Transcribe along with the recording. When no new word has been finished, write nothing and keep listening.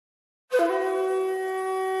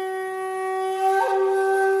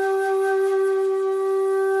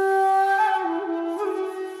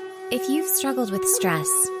If you've struggled with stress,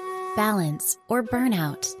 balance, or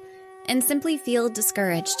burnout, and simply feel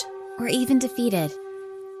discouraged or even defeated,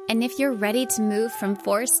 and if you're ready to move from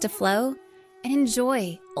force to flow and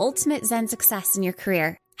enjoy ultimate Zen success in your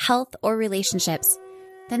career, health, or relationships,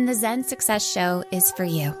 then the Zen Success Show is for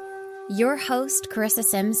you. Your host, Carissa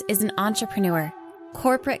Sims, is an entrepreneur,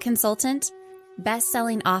 corporate consultant,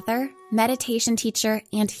 best-selling author, meditation teacher,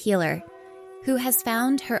 and healer who has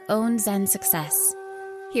found her own Zen success.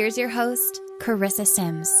 Here's your host, Carissa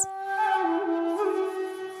Sims.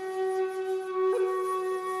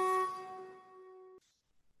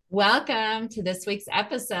 Welcome to this week's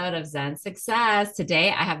episode of Zen Success.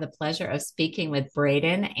 Today, I have the pleasure of speaking with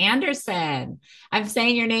Braeden Anderson. I'm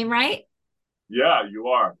saying your name right? Yeah, you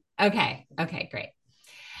are. Okay, great.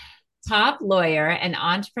 Top lawyer and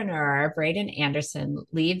entrepreneur Braeden Anderson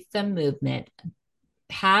leads the movement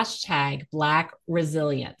 #Black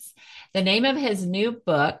Resilience. The name of his new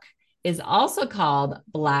book is also called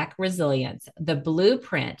Black Resilience, the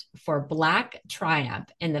Blueprint for Black Triumph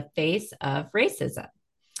in the Face of Racism.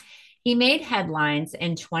 He made headlines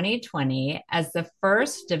in 2020 as the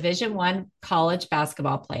first Division I college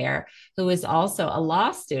basketball player who was also a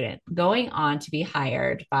law student going on to be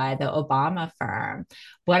hired by the Obama firm.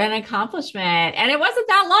 What an accomplishment. And it wasn't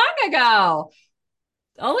that long ago.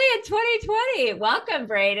 Only in 2020. Welcome,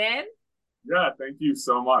 Braeden. Yeah, thank you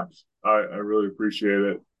so much. I really appreciate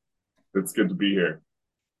it. It's good to be here.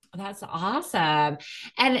 That's awesome.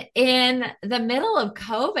 And in the middle of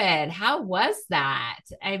COVID, how was that?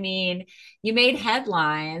 I mean, you made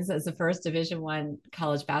headlines as the first Division I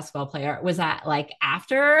college basketball player. Was that like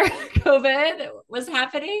after COVID was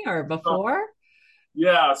happening or before?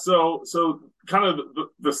 Yeah, so kind of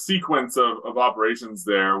the sequence of operations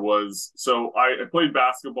there was, so I played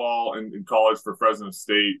basketball in college for Fresno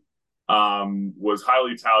State, was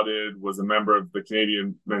highly touted, was a member of the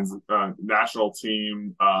Canadian men's national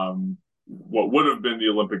team, what would have been the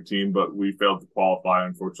Olympic team, but we failed to qualify,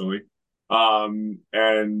 unfortunately.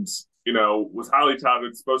 And, was highly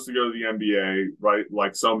touted, supposed to go to the NBA, right?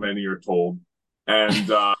 Like so many are told. And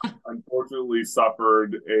unfortunately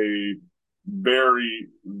suffered a very,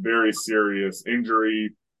 very serious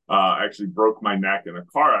injury. Actually broke my neck in a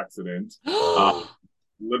car accident.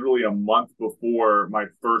 Literally a month before my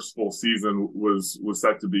first full season was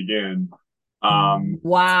set to begin.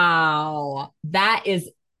 Wow, that is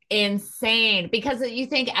insane. Because you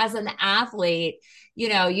think as an athlete,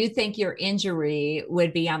 you think your injury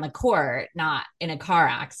would be on the court, not in a car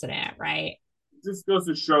accident, right? It just goes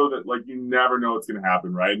to show that you never know what's going to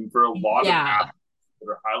happen, right? And for a lot of athletes that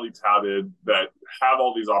are highly touted, that have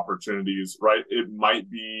all these opportunities, right? It might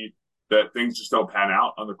be that things just don't pan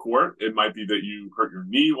out on the court. It might be that you hurt your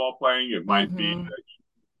knee while playing. It might be that you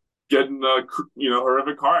get in a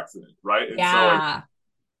horrific car accident, right? And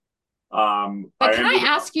but can I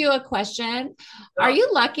ask you a question? Yeah. Are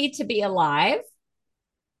you lucky to be alive?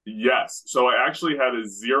 Yes. So I actually had a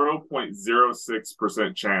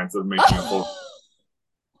 0.06% chance of making a full.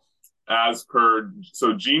 As per,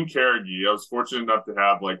 so Gene Carnegie, I was fortunate enough to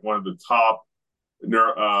have one of the top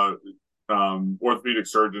orthopedic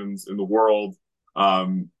surgeons in the world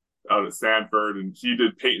out at Stanford, and he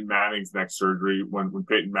did Peyton Manning's neck surgery when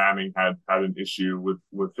Peyton Manning had an issue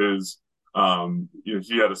with his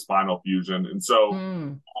he had a spinal fusion, and so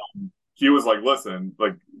he was like, listen,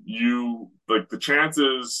 the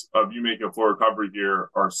chances of you making a full recovery here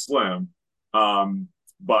are slim,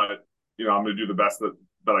 but I'm going to do the best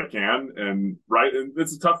that I can. And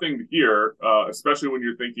it's a tough thing to hear, especially when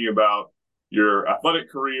you're thinking about your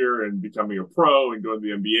athletic career and becoming a pro and going to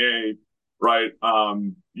the NBA, right?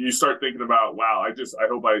 You start thinking about, wow, I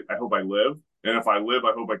hope I live. And if I live,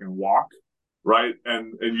 I hope I can walk, right?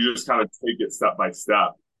 And you just kind of take it step by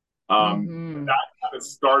step. That kind of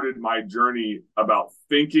started my journey about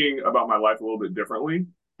thinking about my life a little bit differently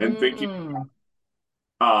and thinking,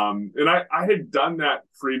 and I had done that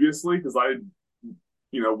previously because I had,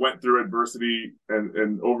 went through adversity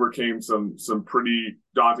and overcame some pretty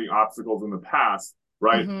daunting obstacles in the past,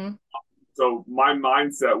 right? So my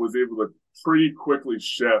mindset was able to pretty quickly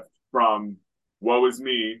shift from, woe is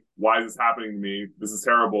me, why is this happening to me? This is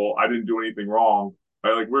terrible. I didn't do anything wrong,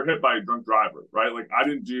 right? We're hit by a drunk driver, right? I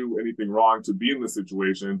didn't do anything wrong to be in this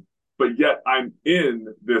situation, but yet I'm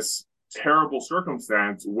in this terrible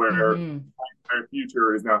circumstance where my entire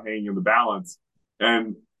future is now hanging in the balance.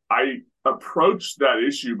 And I approached that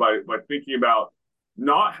issue by thinking about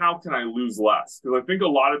not how can I lose less? Because I think a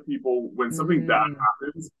lot of people, when something bad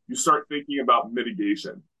happens, you start thinking about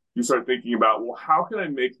mitigation. You start thinking about, well, how can I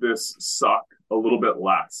make this suck a little bit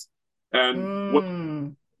less? And what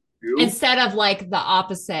instead of the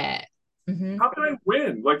opposite. how can I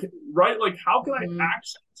win? Like, right? Like, how can I Hmm.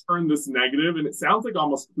 actually turn this negative? And it sounds like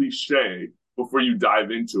almost cliche before you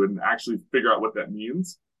dive into it and actually figure out what that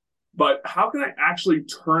means. But how can I actually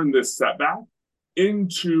turn this setback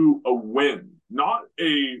into a win? Not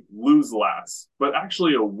a lose less, but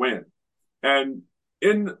actually a win. And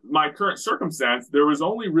in my current circumstance, there was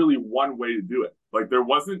only really one way to do it. Like there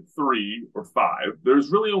wasn't three or five. There's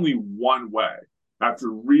really only one way after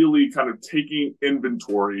really kind of taking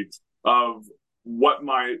inventory of what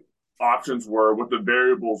my options were, what the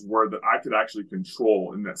variables were that I could actually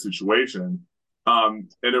control in that situation.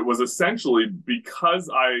 And it was essentially because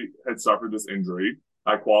I had suffered this injury,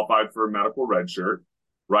 I qualified for a medical red shirt,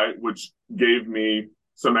 right? Which gave me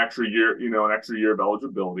some extra year, an extra year of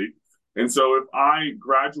eligibility. And so if I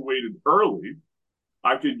graduated early,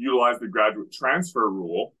 I could utilize the graduate transfer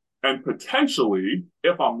rule and potentially,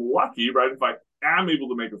 if I'm lucky, right, if I am able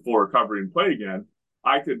to make a full recovery and play again,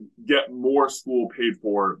 I could get more school paid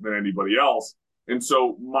for than anybody else. And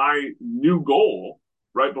so my new goal,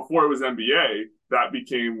 right, before it was NBA, that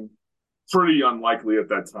became pretty unlikely at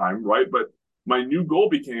that time, right? But my new goal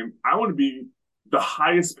became I want to be the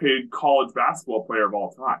highest paid college basketball player of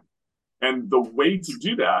all time. And the way to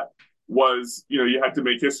do that was, you had to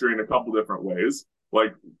make history in a couple different ways.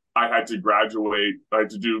 Like I had to graduate, I had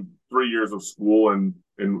to do 3 years of school in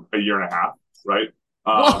a year and a half, right?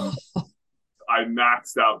 Whoa. Um, I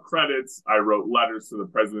maxed out credits. I wrote letters to the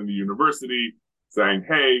president of the university saying,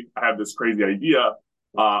 hey, I have this crazy idea.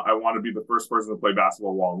 I want to be the first person to play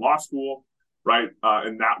basketball while in law school, right?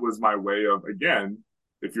 And that was my way of, again,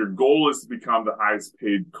 if your goal is to become the highest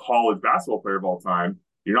paid college basketball player of all time,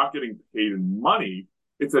 you're not getting paid in money,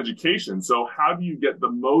 it's education. So how do you get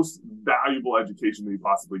the most valuable education that you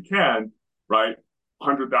possibly can, right?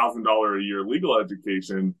 $100,000 a year legal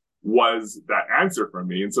education was that answer for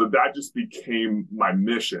me. And so that just became my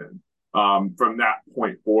mission from that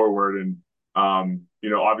point forward. And,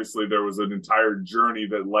 obviously there was an entire journey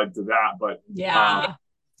that led to that, but Yeah.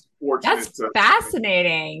 That's fortunate to.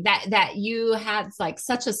 fascinating that you had like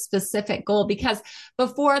such a specific goal, because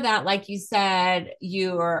before that, like you said,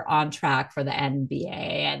 you were on track for the NBA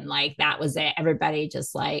and like that was it. Everybody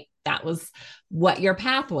just like that was what your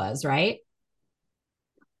path was, right?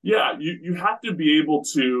 Yeah, you have to be able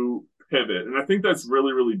to pivot. And I think that's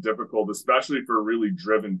really, really difficult, especially for really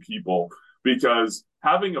driven people, because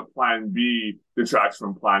having a plan B detracts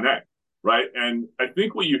from plan A, right? And I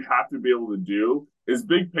think what you have to be able to do is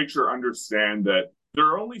big picture understand that there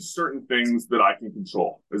are only certain things that I can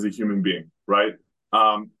control as a human being, right?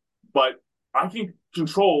 But I can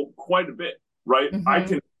control quite a bit, right? I Mm-hmm.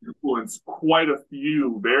 can influence quite a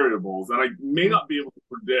few variables, and I may Mm-hmm. not be able to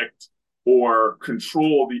predict or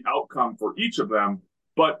control the outcome for each of them.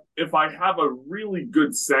 But if I have a really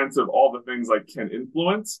good sense of all the things I can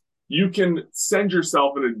influence, you can send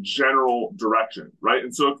yourself in a general direction, right?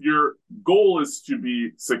 And so if your goal is to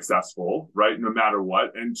be successful, right, no matter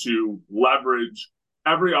what, and to leverage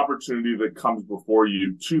every opportunity that comes before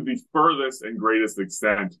you to the furthest and greatest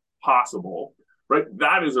extent possible, right,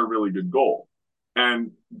 that is a really good goal.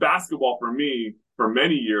 And basketball for me, for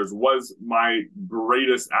many years, was my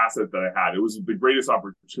greatest asset that I had. It was the greatest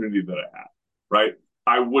opportunity that I had, right?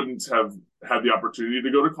 I wouldn't have had the opportunity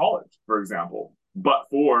to go to college, for example, but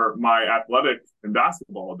for my athletic and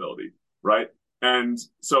basketball ability, right? And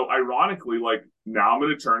so, ironically, like now I'm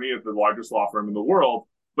an attorney at the largest law firm in the world,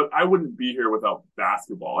 but I wouldn't be here without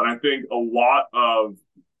basketball. And I think a lot of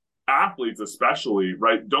athletes, especially,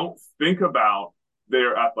 right, don't think about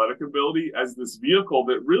their athletic ability as this vehicle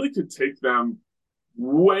that really could take them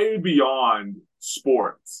way beyond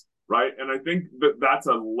sports, right? And I think that that's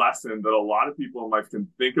a lesson that a lot of people in life can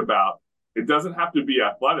think about. It doesn't have to be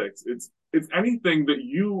athletics. It's anything that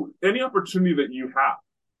any opportunity that you have.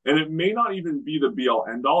 And it may not even be the be all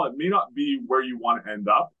end all. It may not be where you want to end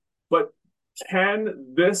up, but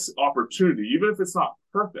can this opportunity, even if it's not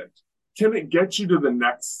perfect, can it get you to the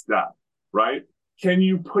next step, right? Can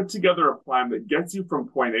you put together a plan that gets you from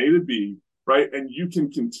point A to B, right? And you can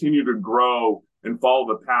continue to grow and follow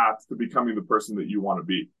the path to becoming the person that you want to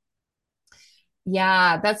be.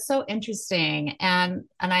 Yeah, that's so interesting. And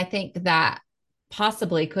I think that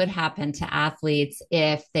possibly could happen to athletes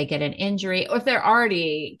if they get an injury or if they're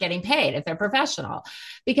already getting paid, if they're professional.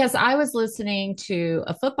 Because I was listening to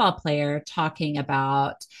a football player talking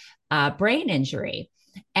about brain injury.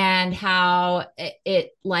 and how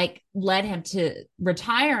it like led him to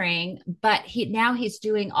retiring, but he's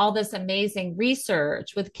doing all this amazing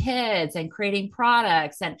research with kids and creating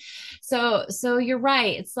products. And so you're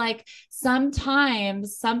right, it's like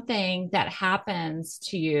sometimes something that happens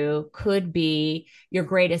to you could be your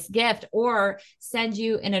greatest gift or send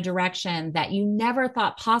you in a direction that you never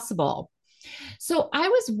thought possible. So I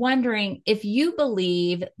was wondering if you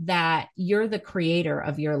believe that you're the creator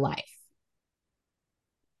of your life.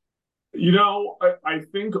 I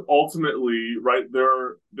think ultimately, right,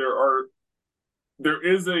 there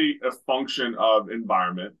is a function of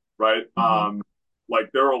environment, right? Mm-hmm. Like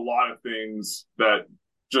there are a lot of things that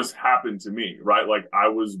just happened to me, right? Like I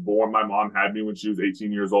was born, my mom had me when she was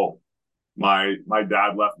 18 years old. My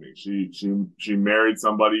dad left me. She married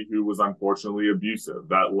somebody who was unfortunately abusive.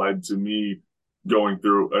 That led to me going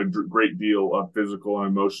through a great deal of physical and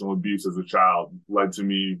emotional abuse as a child, led to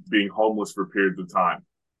me being homeless for periods of time.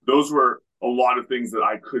 Those were a lot of things that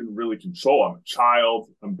I couldn't really control. I'm a child.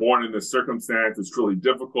 I'm born in this circumstance. It's really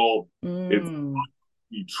difficult. It's Mm.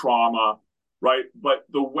 trauma, right? But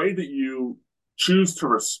the way that you choose to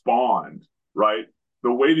respond, right?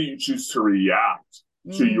 The way that you choose to react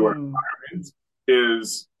to your Mm. environment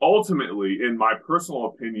is ultimately, in my personal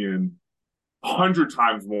opinion, 100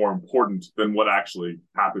 times more important than what actually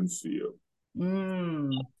happens to you.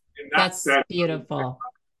 Mm. In that That's sense, beautiful.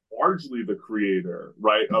 largely the creator,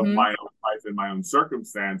 right, of Mm-hmm. my own life and my own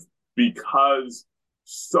circumstance, because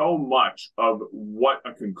so much of what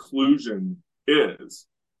a conclusion is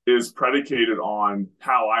predicated on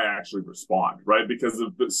how I actually respond, right? Because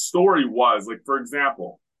if the story was like, for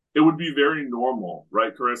example, it would be very normal,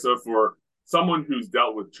 right, Carissa, for someone who's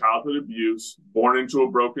dealt with childhood abuse, born into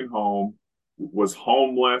a broken home, was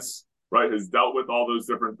homeless, right, has dealt with all those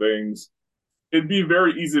different things. It'd be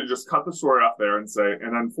very easy to just cut the story off there and say,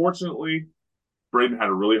 and unfortunately, Braeden had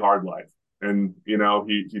a really hard life. And, he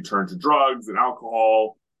turned to drugs and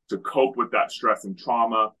alcohol to cope with that stress and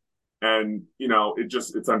trauma. And,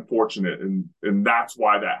 it's unfortunate. And that's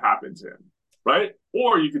why that happened to him. Right.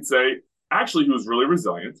 Or you could say, actually, he was really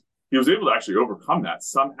resilient. He was able to actually overcome that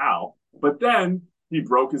somehow. But then he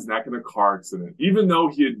broke his neck in a car accident. Even though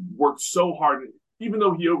he had worked so hard, even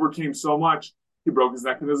though he overcame so much, he broke his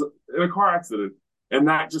neck in a car accident. And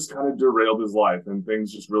that just kind of derailed his life and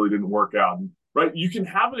things just really didn't work out. Right? You can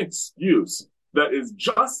have an excuse that is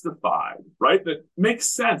justified, right? That makes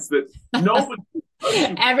sense, that nobody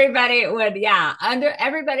Everybody would, yeah,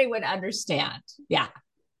 everybody would understand. Yeah,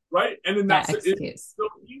 right? And then that it's excuse. so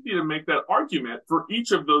easy to make that argument for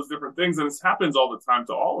each of those different things. And this happens all the time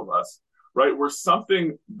to all of us, right? Where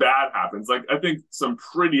something bad happens. Like I think some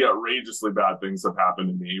pretty outrageously bad things have happened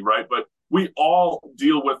to me, right? But we all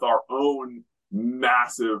deal with our own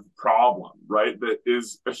massive problem, right? That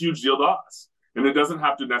is a huge deal to us. And it doesn't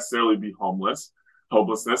have to necessarily be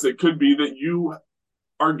hopelessness. It could be that you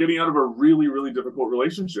are getting out of a really, really difficult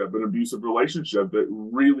relationship, an abusive relationship that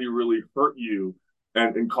really, really hurt you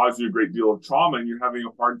and caused you a great deal of trauma. And you're having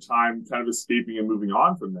a hard time kind of escaping and moving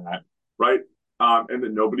on from that, right? And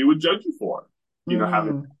that nobody would judge you for,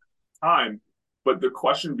 having Mm. time. But the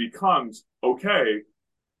question becomes, okay,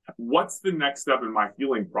 what's the next step in my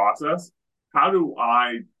healing process? How do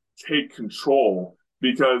I take control?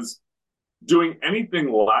 Because doing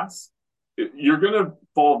anything less, you're going to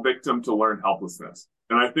fall victim to learned helplessness.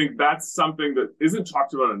 And I think that's something that isn't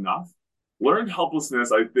talked about enough. Learned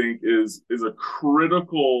helplessness, I think, is a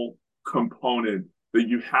critical component that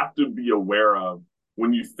you have to be aware of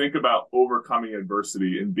when you think about overcoming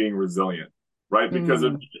adversity and being resilient, right? Because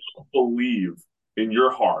if Mm. you don't believe in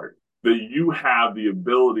your heart that you have the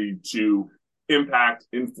ability to impact,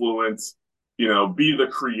 influence, be the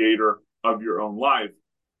creator of your own life,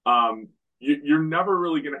 you're never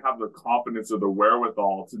really going to have the confidence or the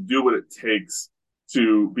wherewithal to do what it takes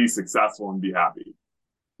to be successful and be happy.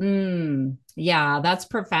 Mm. Yeah, that's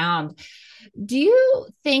profound. Do you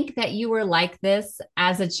think that you were like this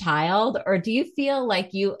as a child, or do you feel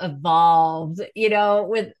like you evolved,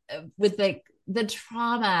 with the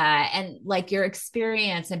trauma and like your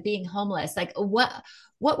experience and being homeless? Like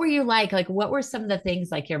what were you like? Like what were some of the things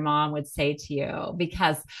like your mom would say to you?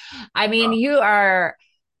 Because I mean, you are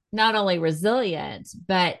not only resilient,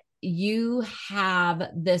 but you have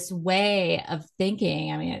this way of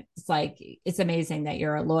thinking. I mean, it's like, it's amazing that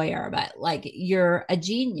you're a lawyer, but like you're a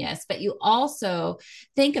genius, but you also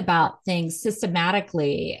think about things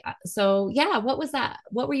systematically. So, yeah, what was that?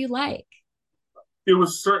 What were you like? It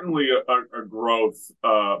was certainly a growth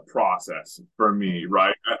process for me,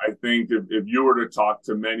 right? I think if you were to talk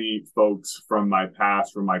to many folks from my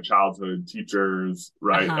past, from my childhood, teachers, Uh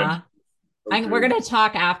right, huh. We're going to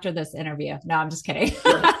talk after this interview. No, I'm just kidding.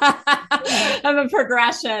 Yeah. Of a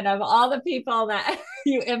progression of all the people that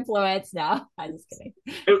you influence. No, I'm just kidding.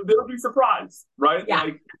 They'll be surprised, right? Yeah.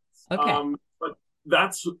 Okay. But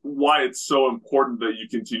that's why it's so important that you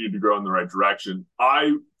continue to grow in the right direction.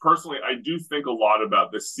 I do think a lot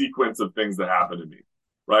about the sequence of things that happen to me,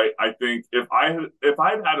 right? I think if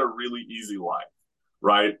I'd had a really easy life,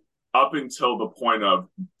 right, up until the point of,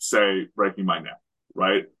 say, breaking my neck,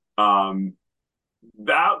 right,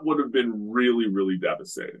 that would have been really, really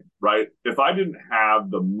devastating, right? If I didn't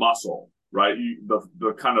have the muscle, right,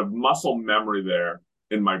 the kind of muscle memory there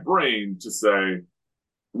in my brain to say,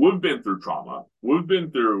 we've been through trauma, we've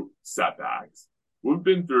been through setbacks, we've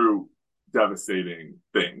been through devastating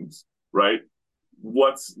things, right?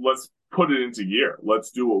 Let's put it into gear.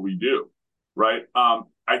 Let's do what we do, right?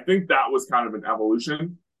 I think that was kind of an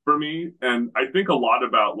evolution for me, and I think a lot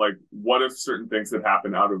about like, what if certain things had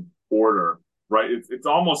happened out of order, right? It's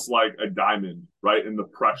almost like a diamond, right? And the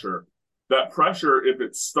pressure, that pressure, if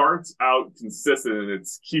it starts out consistent and it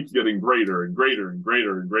keeps getting greater and greater and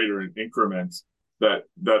greater and greater in increments that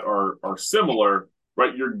are similar,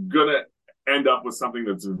 right? You're gonna end up with something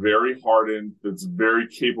that's very hardened, that's very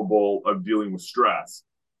capable of dealing with stress.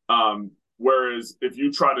 Whereas if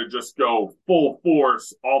you try to just go full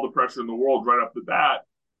force, all the pressure in the world right off the bat,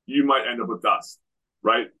 you might end up with dust,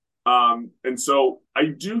 right? And so I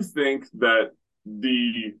do think that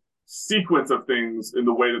the sequence of things in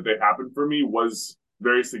the way that they happened for me was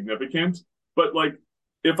very significant. But like,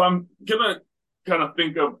 if I'm gonna kind of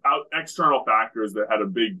think of external factors that had a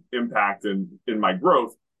big impact in my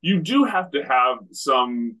growth, you do have to have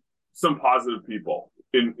some positive people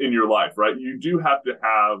in your life, right? You do have to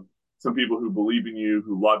have some people who believe in you,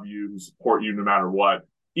 who love you, who support you no matter what,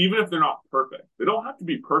 even if they're not perfect. They don't have to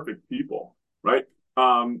be perfect people, right?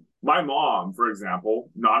 My mom, for example,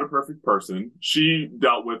 not a perfect person. She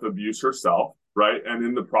dealt with abuse herself, right? And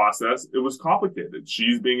in the process, it was complicated.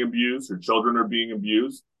 She's being abused. Her children are being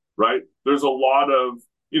abused, right? There's a lot of,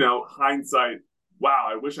 hindsight. Wow,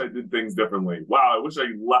 I wish I did things differently. Wow, I wish I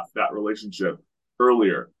left that relationship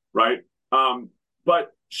earlier, right?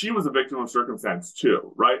 But she was a victim of circumstance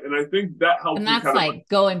too, right? And I think that helped. And that's like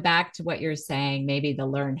going back to what you're saying, maybe the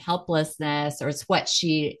learned helplessness, or it's what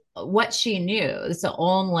she knew. It's the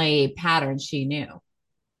only pattern she knew.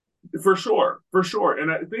 For sure.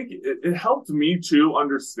 And I think it helped me to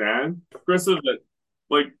understand, Krista, that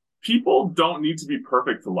like, people don't need to be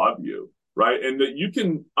perfect to love you, right? And that you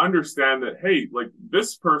can understand that, hey, like,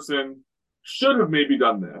 this person should have maybe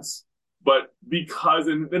done this, but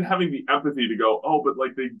and then having the empathy to go, oh, but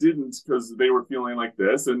like, they didn't because they were feeling like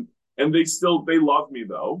this, and they love me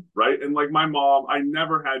though, right? And like, my mom, I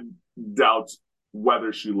never had doubts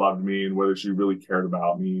whether she loved me and whether she really cared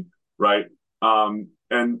about me, right? And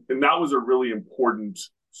that was a really important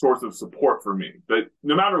source of support for me, that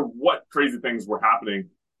no matter what crazy things were happening,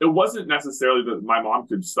 it wasn't necessarily that my mom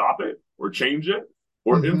could stop it or change it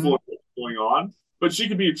or influence what's going on, but she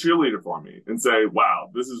could be a cheerleader for me and say, wow,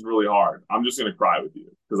 this is really hard. I'm just going to cry with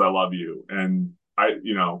you because I love you. And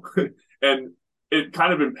and it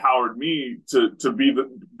kind of empowered me to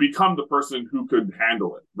become the person who could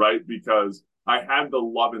handle it, right? Because I had the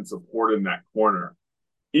love and support in that corner,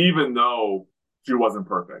 even though she wasn't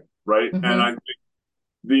perfect, right? And I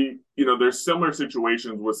think there's similar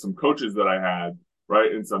situations with some coaches that I had,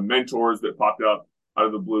 right? And some mentors that popped up out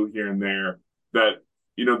of the blue here and there that,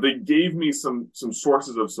 they gave me some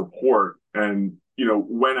sources of support and,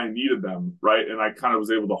 when I needed them, right? And I kind of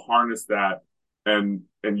was able to harness that and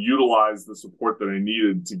utilize the support that I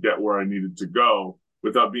needed to get where I needed to go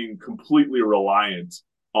without being completely reliant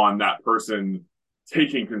on that person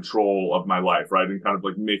taking control of my life, right? And kind of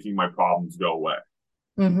like making my problems go away.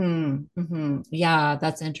 Yeah,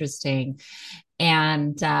 that's interesting.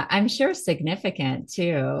 And I'm sure significant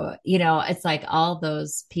too. It's like all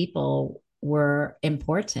those people were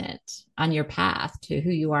important on your path to who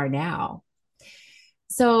you are now.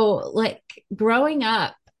 So, like, growing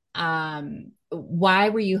up, why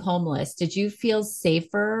were you homeless? Did you feel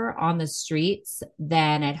safer on the streets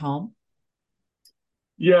than at home?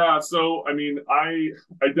 Yeah, so I mean, I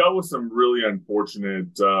dealt with some really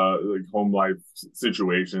unfortunate like home life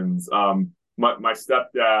situations. My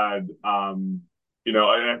stepdad,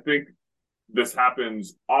 I think this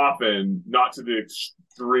happens often, not to the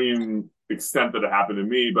extreme extent that it happened to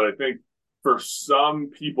me, but I think for some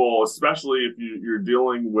people, especially if you're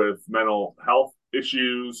dealing with mental health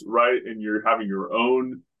issues, right, and you're having your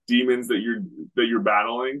own demons that you're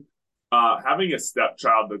battling, having a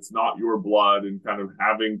stepchild that's not your blood and kind of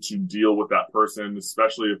having to deal with that person,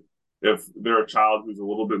 especially if they're a child who's a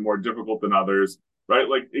little bit more difficult than others, right?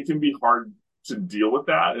 Like, it can be hard to deal with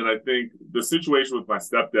that. And I think the situation with my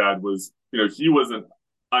stepdad was, he was an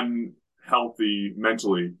unhealthy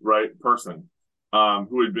mentally, right, person,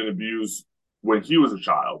 who had been abused when he was a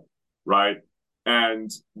child, right? And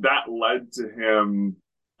that led to him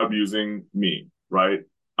abusing me, right?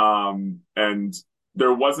 And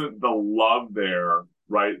there wasn't the love there,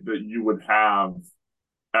 right, that you would have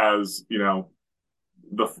as, your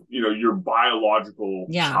biological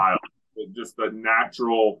Yeah. child, just the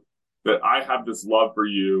natural that I have this love for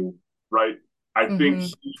you, right? I think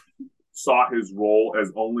Mm-hmm. he saw his role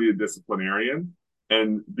as only a disciplinarian.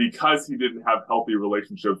 And because he didn't have healthy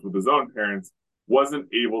relationships with his own parents, wasn't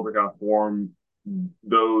able to kind of form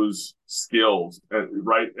those skills,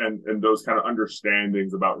 right? And those kind of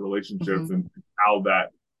understandings about relationships Mm-hmm. and how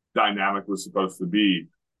that dynamic was supposed to be.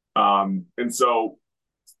 And so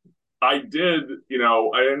I did,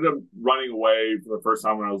 I ended up running away for the first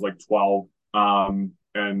time when I was like 12.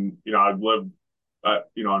 And, I'd lived,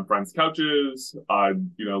 on friends' couches. I'd,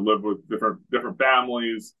 lived with different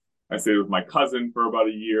families. I stayed with my cousin for about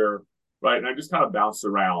a year, right? And I just kind of bounced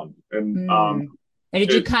around. And Mm. And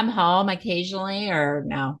did you it come home occasionally or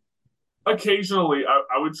no? occasionally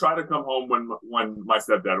I would try to come home when my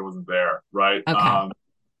stepdad wasn't there, right? Okay. I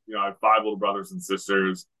have five little brothers and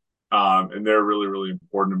sisters, and they're really, really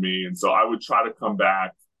important to me. And so I would try to come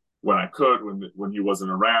back when I could, when he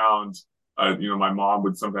wasn't around. My mom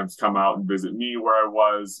would sometimes come out and visit me where I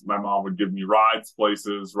was. My mom would give me rides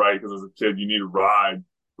places, right? Because as a kid, you need a ride,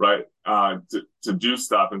 right? To do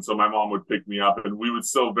stuff. And so my mom would pick me up, and we would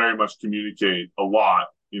still very much communicate a lot.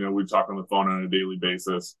 We'd talk on the phone on a daily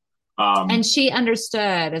basis. And Um, she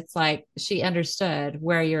understood. It's like she understood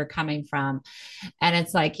where you're coming from. And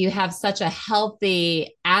it's like you have such a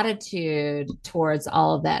healthy attitude towards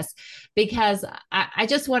all of this. Because I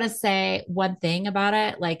just want to say one thing about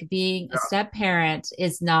it, like being a yeah, step parent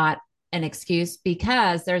is not an excuse,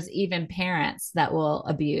 because there's even parents that will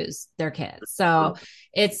abuse their kids. So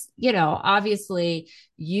it's, obviously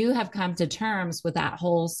you have come to terms with that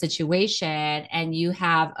whole situation and you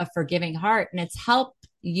have a forgiving heart, and it's helped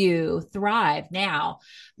you thrive now.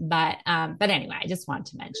 But anyway, I just wanted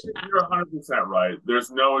to mention that. you're 100% right.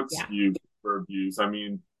 There's no Yeah, excuse for abuse. I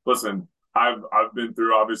mean, listen, I've been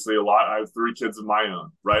through obviously a lot. I have three kids of my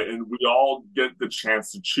own, right? And we all get the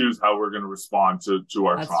chance to choose how we're going to respond to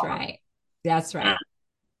our that's trauma. right. That's And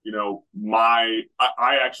right.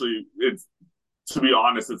 I actually, it's to be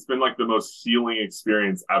honest, it's been like the most healing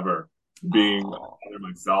experience ever being a Oh, father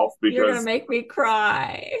myself, you're gonna because make me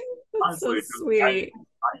cry. That's so honestly, because sweet.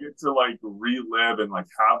 I get to like relive and like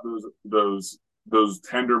have those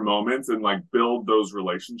tender moments and like build those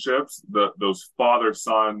relationships, those father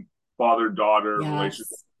son, father daughter relationships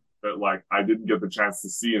Yes. that like I didn't get the chance to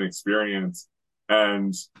see and experience.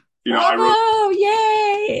 And I wrote, Bravo!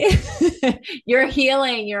 Yay! You're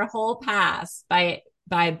healing your whole past by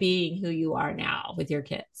being who you are now with your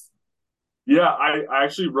kids. yeah, I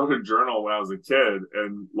actually wrote a journal when I was a kid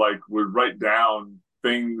and like would write down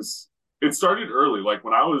things. It started early, like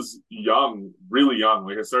when I was young, really young.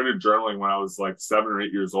 Like I started journaling when I was like 7 or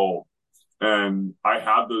 8 years old. And I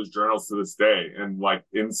have those journals to this day. And like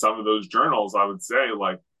in some of those journals, I would say,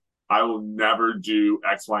 like, I will never do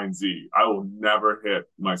X, Y, and Z. I will never hit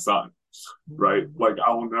my son, right? Like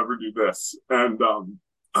I will never do this. And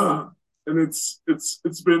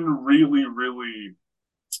it's been really, really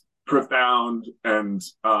profound and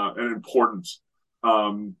important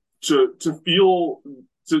to feel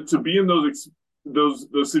to be in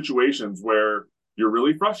those situations where you're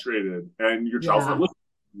really frustrated and your child's not Yeah. listening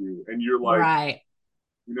to you and you're like, Right.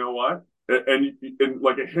 you know what? And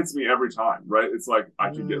like it hits me every time, right? It's like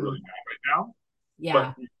I could get really Mm. mad right now,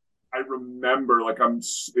 but Yeah. I remember like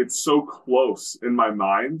it's so close in my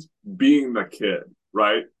mind being the kid,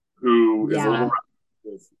 right? Who is a little Yeah.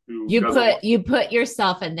 restless, who You doesn't put you put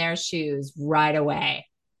yourself in their shoes right away.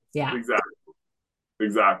 Yeah. exactly,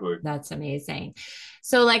 exactly. That's amazing.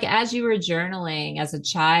 So, like, as you were journaling as a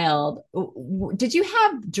child, did you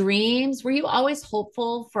have dreams? Were you always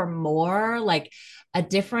hopeful for more, like a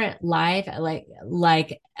different life,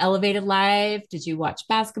 like elevated life? Did you watch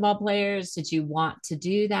basketball players? Did you want to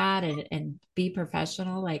do that and be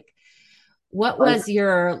professional? Like, what I, was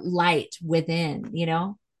your light within,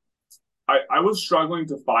 I was struggling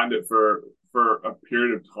to find it for a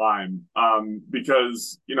period of time,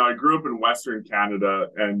 because I grew up in Western Canada,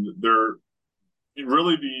 and there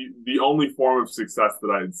really the only form of success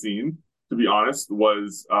that I had seen, to be honest,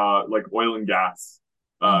 was like oil and gas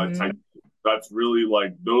Mm-hmm. type. That's really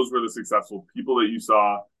like those were the successful people that you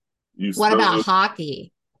saw. What about Those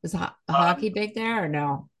hockey? Was uh, hockey big there or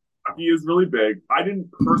no? hockey is really big. I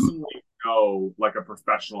didn't personally know like a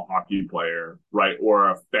professional hockey player, right? Or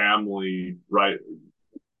a family, right?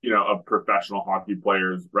 Of professional hockey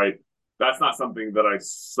players, right? That's not something that I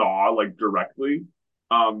saw like directly.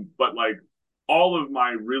 But like all of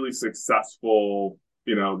my really successful,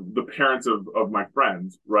 the parents of my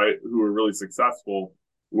friends, right, who were successful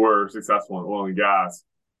in oil and gas.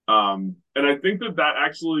 And I think that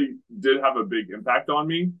actually did have a big impact on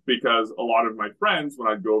me because a lot of my friends,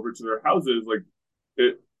 when I'd go over to their houses, like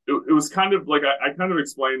it, it was kind of like I kind of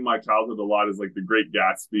explained my childhood a lot as like the Great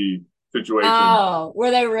Gatsby situation. Oh,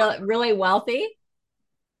 were they really wealthy?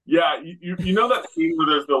 Yeah, you know that scene where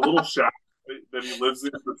there's the little shack that he lives in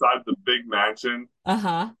beside the big mansion?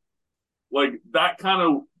 Uh-huh. Like that kind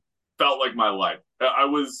of felt like my life.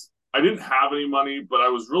 I didn't have any money, but I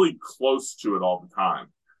was really close to it all the time.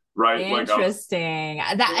 Right? Like I was, Interesting.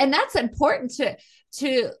 That's important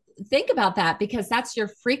to think about that because that's your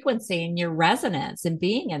frequency and your resonance and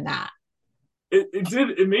being in that.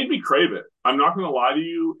 it made me crave it. I'm not gonna lie to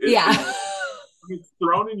you. Yeah. It's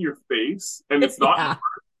thrown in your face and it's not, Yeah.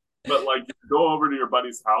 but like you go over to your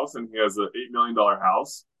buddy's house and he has an $8 million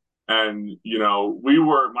house. And,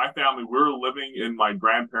 my family, we were living in my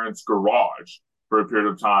grandparents' garage for a period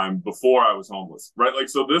of time before I was homeless, right? Like,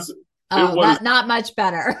 so it Oh, was that not much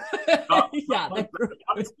better. not Yeah, much better.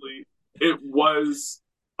 Honestly, it was,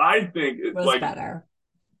 I think, was like better.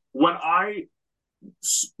 when I,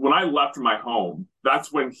 when I left my home,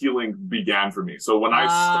 that's when healing began for me. So when I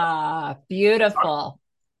started Ah, beautiful.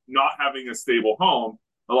 not having a stable home,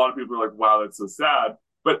 a lot of people are like, wow, that's so sad.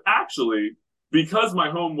 But actually, because my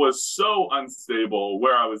home was so unstable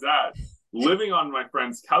where I was at, living on my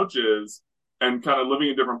friends' couches and kind of living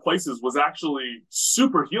in different places was actually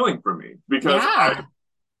super healing for me because I Yeah.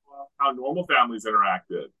 saw how normal families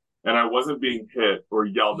interacted and I wasn't being hit or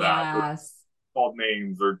yelled at or Yes. called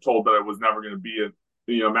names or told that I was never going to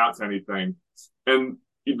be amount to anything. And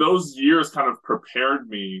those years kind of prepared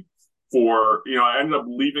me for, I ended up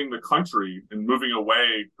leaving the country and moving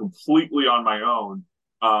away completely on my own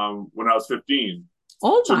when I was 15.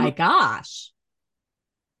 Oh To my move. gosh.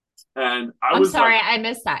 And I I'm was sorry, like, I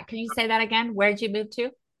missed that. Can you say that again? Where'd you move to?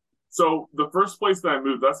 so the first place that I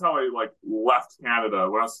moved, that's how I like left Canada.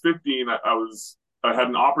 When I was 15, I had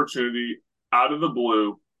an opportunity out of the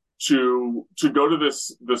blue to go to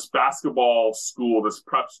this basketball school, this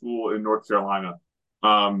prep school in North Carolina.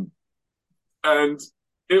 Um, and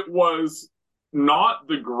it was not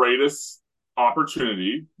the greatest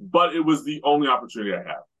opportunity, but it was the only opportunity I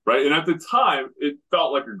had, right? And at the time, it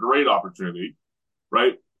felt like a great opportunity,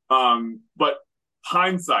 right? But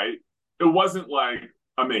hindsight, it wasn't like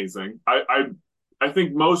amazing. I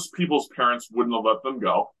think most people's parents wouldn't have let them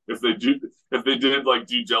go if they did like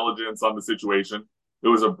due diligence on the situation. It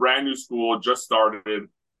was a brand new school, just started.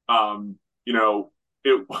 You know,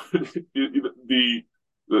 it the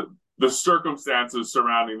the circumstances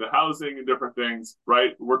surrounding the housing and different things,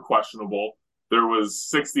 right, were questionable. There was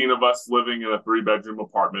 16 of us living in a 3-bedroom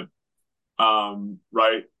apartment.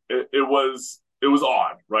 Right. It was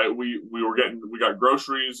odd, right? We got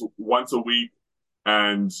groceries once a week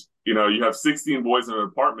and you have 16 boys in an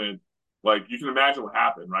apartment. Like you can imagine what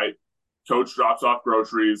happened, right? Coach drops off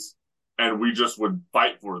groceries and we just would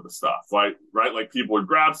fight for the stuff, right? Like people would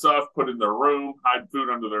grab stuff, put it in their room, hide food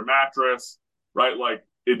under their mattress, right? Like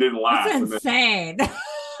it didn't That's last. And then insane.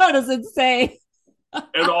 That is insane.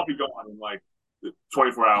 it'd all be gone in like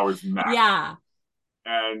 24 hours max. Yeah.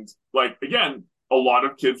 And like, again, a lot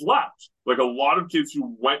of kids left. Like a lot of kids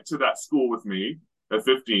who went to that school with me at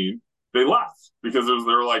 15, they left because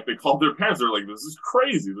they called their parents. They're like, this is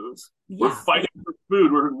crazy. We're Yeah. fighting for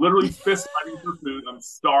food. We're literally fist fighting for food. I'm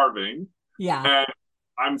starving. Yeah.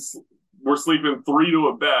 And we're sleeping 3 to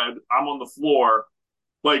a bed. I'm on the floor.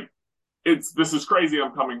 Like this is crazy.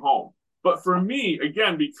 I'm coming home. But for me,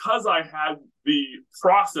 again, because I had the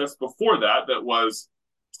process before that was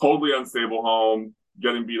totally unstable home,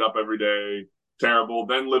 getting beat up every day, terrible,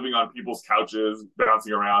 then living on people's couches,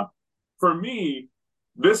 bouncing around. For me,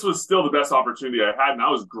 this was still the best opportunity I had, and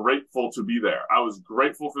I was grateful to be there. I was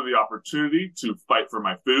grateful for the opportunity to fight for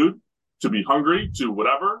my food, to be hungry, to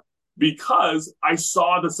whatever, because I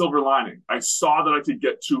saw the silver lining. I saw that I could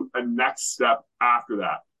get to a next step after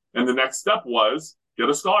that. And the next step was get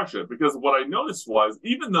a scholarship, because what I noticed was,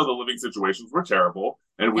 even though the living situations were terrible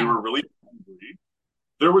and we Yeah. were really hungry,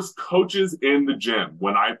 there was coaches in the gym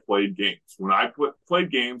when I played games. When I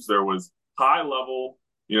played games, there was high level,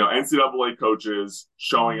 NCAA coaches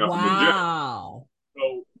showing up in the gym. Wow.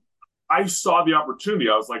 So I saw the opportunity.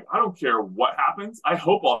 I was like, I don't care what happens. I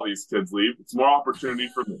hope all these kids leave. It's more opportunity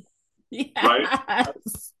for me, right?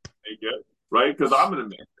 Yes. Make it, right? Because I'm going to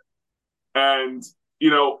make it. And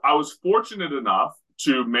I was fortunate enough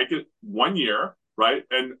to make it 1 year, right?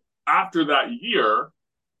 And after that year,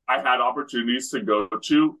 I had opportunities to go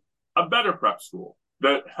to a better prep school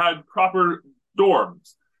that had proper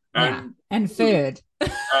dorms and food.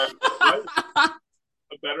 And right, a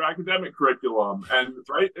better academic curriculum, and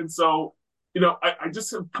right, and so I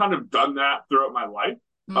just have kind of done that throughout my life.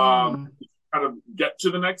 Kind of get to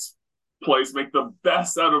the next place, make the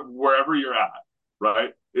best out of wherever you're at,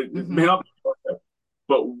 right? It may not be perfect,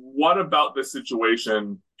 but what about this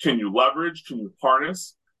situation can you leverage? Can you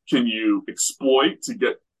harness? Can you exploit to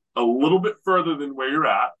get a little bit further than where you're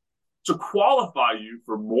at to qualify you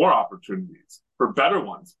for more opportunities, for better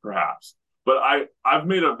ones, perhaps? But I've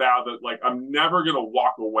made a vow that like I'm never going to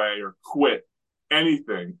walk away or quit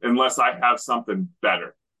anything unless I have something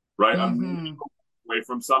better, right? I'm never away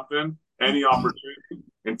from something, any opportunity,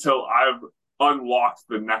 until I've unlocked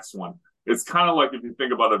the next one. It's kind of like if you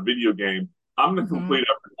think about a video game, I'm going to complete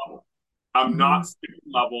every level. I'm not skipping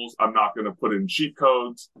levels. I'm not going to put in cheat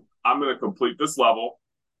codes. I'm going to complete this level,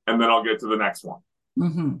 and then I'll get to the next one.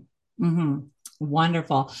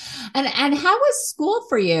 Wonderful. And how was school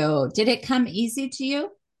for you? Did it come easy to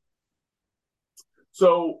you?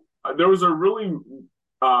 So there was a really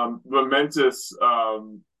momentous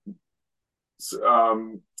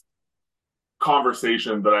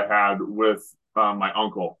conversation that I had with my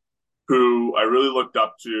uncle, who I really looked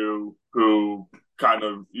up to, who kind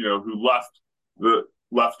of, who left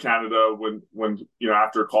Canada when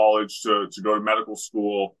after college to go to medical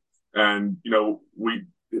school. And, we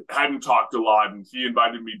hadn't talked a lot, and he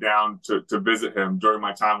invited me down to visit him during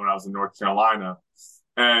my time when I was in North Carolina.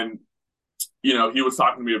 And, he was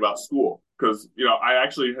talking to me about school because, I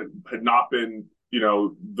actually had not been,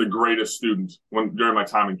 the greatest student during my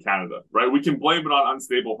time in Canada, right? We can blame it on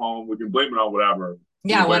unstable home. We can blame it on whatever.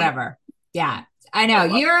 Yeah, whatever. Yeah, I know.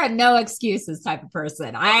 You're a no excuses type of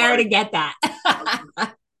person. I already get that.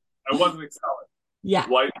 I wasn't excelling. Yeah.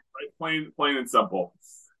 Right, plain and simple.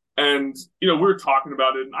 And, we were talking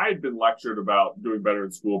about it, and I had been lectured about doing better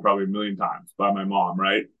in school probably a million times by my mom,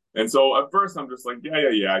 right? And so at first I'm just like,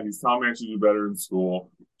 yeah. He's telling me I should do better in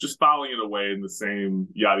school, just filing it away in the same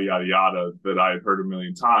yada, yada, yada that I had heard a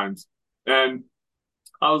million times. And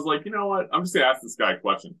I was like, you know what? I'm just going to ask this guy a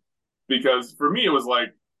question. Because for me, it was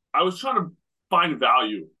like, I was trying to find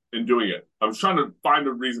value in doing it. I was trying to find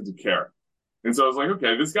a reason to care. And so I was like,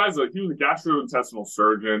 okay, this guy's he was a gastrointestinal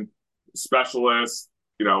surgeon, specialist,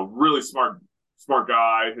 really smart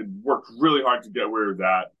guy, had worked really hard to get where he was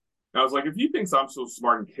at. And I was like, if he thinks I'm so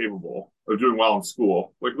smart and capable of doing well in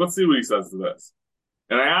school, like, let's see what he says to this.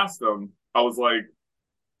 And I asked him, I was like,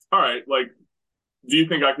 all right, like, do you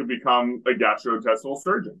think I could become a gastrointestinal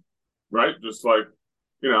surgeon? Right? Just like,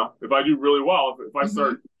 if I do really well, if I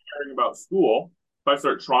start caring about school, if I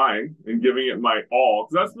start trying and giving it my all,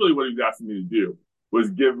 because that's really what he was asking me to do,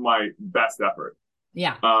 was give my best effort.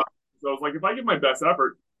 Yeah. So I was like, if I give my best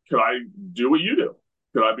effort, could I do what you do?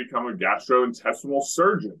 Could I become a gastrointestinal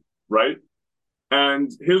surgeon? Right? And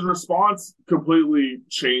his response completely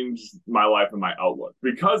changed my life and my outlook.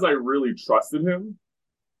 Because I really trusted him,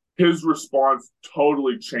 his response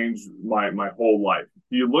totally changed my whole life.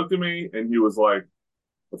 He looked at me and he was like,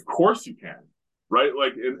 of course you can. Right?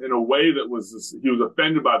 Like in a way that was he was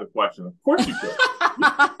offended by the question. Of course you could.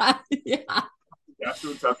 Yeah.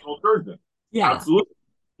 Gastrointestinal surgeon. Yeah. Absolutely.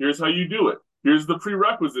 Here's how you do it. Here's the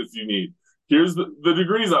prerequisites you need. Here's the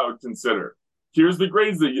degrees I would consider. Here's the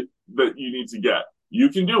grades that you need to get. You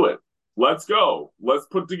can do it. Let's go. Let's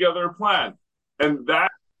put together a plan. And that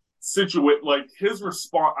situation, like his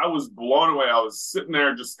response, I was blown away. I was sitting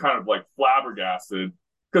there just kind of like flabbergasted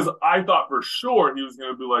because I thought for sure he was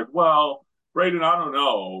going to be like, well, Braeden, I don't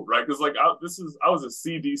know, right? Because like I was a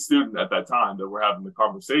CD student at that time that we're having the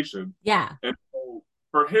conversation. Yeah. And so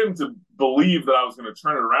for him to believe that I was going to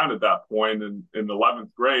turn it around at that point in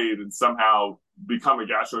 11th grade and somehow become a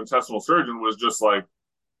gastrointestinal surgeon was just like,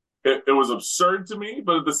 it was absurd to me.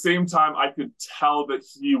 But at the same time, I could tell that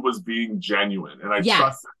he was being genuine and I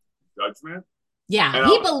trusted his judgment. Yeah. And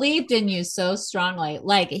he believed in you so strongly.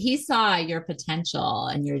 Like he saw your potential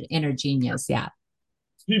and your inner genius. Yeah.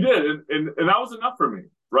 He did. And that was enough for me.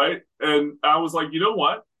 Right. And I was like, you know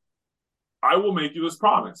what? I will make you this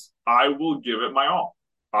promise. I will give it my all.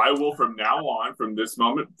 I will from now on, from this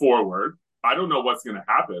moment forward, I don't know what's going to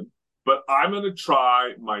happen, but I'm going to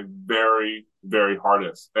try my very, very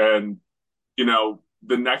hardest. And,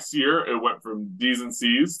 the next year it went from D's and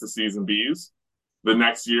C's to C's and B's. The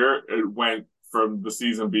next year it went from the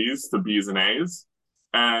C's and B's to B's and A's.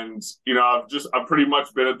 And, I've pretty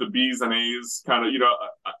much been at the B's and A's kind of,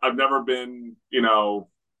 I've never been, 4.5,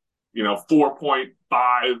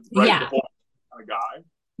 right? Yeah. kind of guy.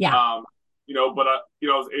 Yeah. But I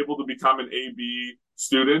was able to become an AB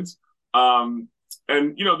student. And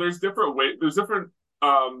there's different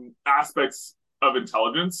aspects of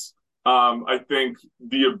intelligence. I think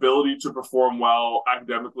the ability to perform well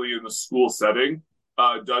academically in the school setting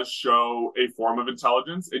does show a form of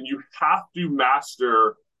intelligence, and you have to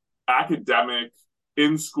master academic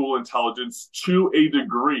in-school intelligence to a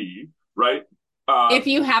degree, right? If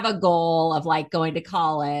you have a goal of like going to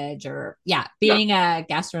college or being a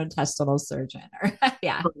gastrointestinal surgeon or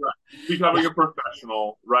becoming a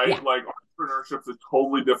professional, right? Like entrepreneurship's a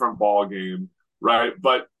totally different ball game, right?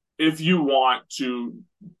 But if you want to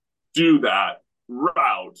do that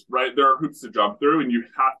route, right, there are hoops to jump through, and you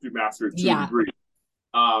have to master it to a degree.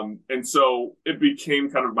 And so it became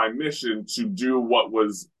kind of my mission to do what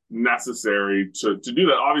was necessary to do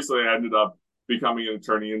that. Obviously, I ended up becoming an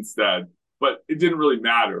attorney instead, but it didn't really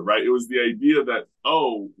matter, right? It was the idea that,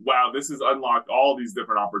 oh, wow, this has unlocked all these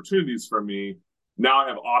different opportunities for me. Now I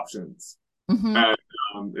have options. Mm-hmm.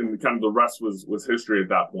 And kind of the rest was history at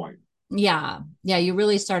that point. Yeah. You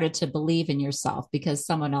really started to believe in yourself because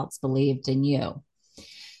someone else believed in you.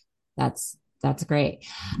 That's great.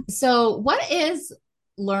 So what is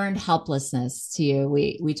learned helplessness to you?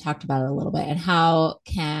 We talked about it a little bit, and how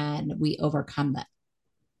can we overcome that?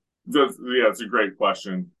 It's a great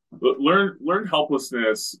question. Learned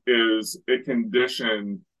helplessness is a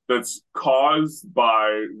condition that's caused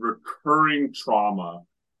by recurring trauma,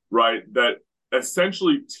 right? That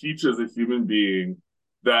essentially teaches a human being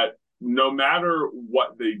that no matter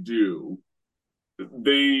what they do,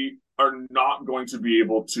 they are not going to be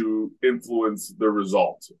able to influence the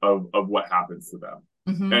result of what happens to them.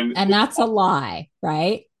 Mm-hmm. And that's a lie,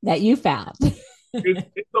 right? That you found.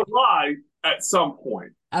 It's a lie at some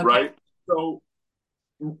point, okay. Right? So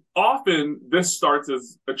often this starts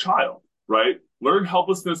as a child, right? Learned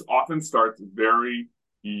helplessness often starts very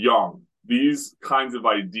young. These kinds of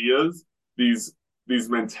ideas, these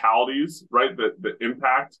mentalities, right, that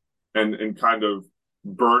impact and kind of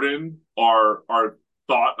burden our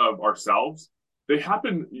thought of ourselves, they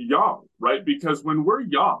happen young, right? Because when we're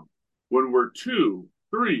young, when we're 2,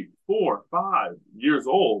 3, 4, 5 years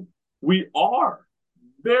old, we are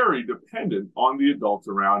very dependent on the adults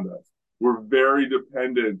around us. We're very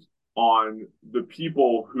dependent on the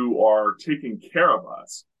people who are taking care of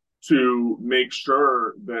us to make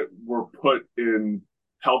sure that we're put in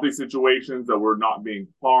healthy situations, that we're not being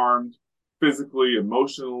harmed physically,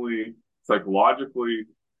 emotionally, psychologically.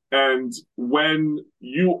 And when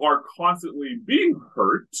you are constantly being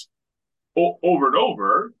hurt over and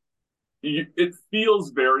over, it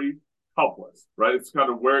feels very helpless, right? It's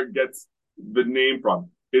kind of where it gets the name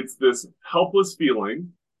from. It's this helpless feeling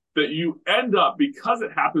that you end up, because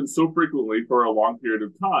it happens so frequently for a long period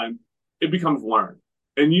of time, it becomes learned.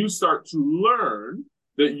 And you start to learn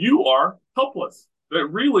that you are helpless, that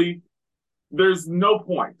really there's no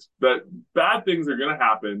point, that bad things are going to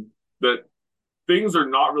happen, that things are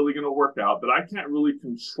not really going to work out, that I can't really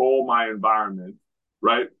control my environment,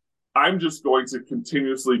 right? I'm just going to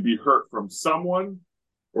continuously be hurt from someone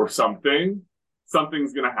or something.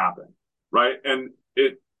 Something's going to happen, right? And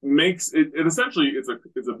it makes it essentially it's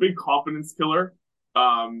a big confidence killer.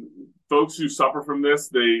 Folks who suffer from this,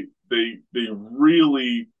 they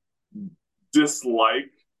really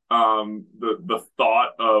dislike the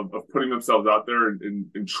thought of putting themselves out there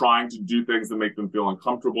and trying to do things that make them feel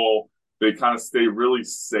uncomfortable. They kind of stay really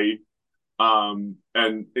safe.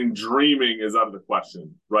 And dreaming is out of the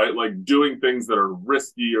question, right? Like doing things that are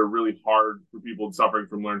risky or really hard for people suffering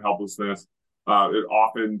from learned helplessness. It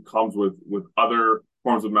often comes with other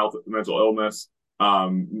forms of mental illness,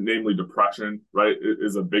 namely depression, right? It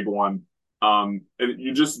is a big one. And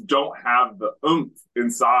you just don't have the oomph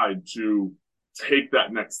inside to take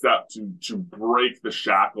that next step to break the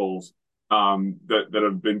shackles that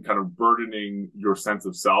have been kind of burdening your sense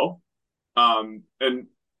of self. And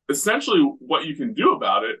essentially what you can do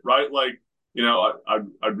about it, right? Like,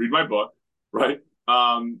 I'd read my book, right?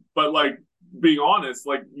 But like being honest,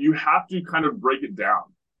 like you have to kind of break it down.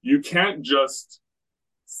 You can't just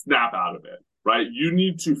snap out of it, right? You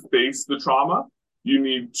need to face the trauma. You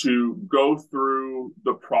need to go through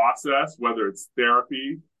the process, whether it's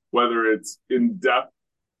therapy, whether it's in-depth,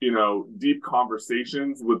 deep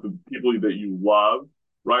conversations with the people that you love,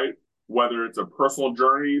 right? Whether it's a personal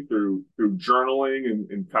journey through journaling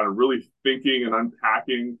and kind of really thinking and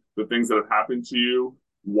unpacking the things that have happened to you,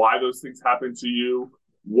 why those things happened to you,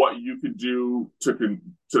 what you could do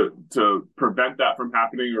to prevent that from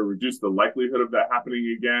happening or reduce the likelihood of that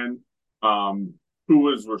happening again, who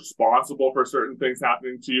was responsible for certain things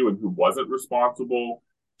happening to you and who wasn't responsible.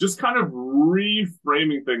 just kind of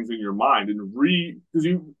reframing things in your mind and because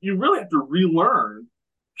you really have to relearn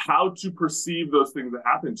how to perceive those things that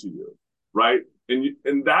happen to you, right?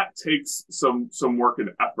 And that takes some work and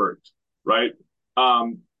effort, right?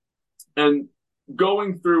 And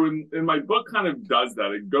going through, and my book kind of does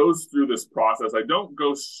that. It goes through this process. I don't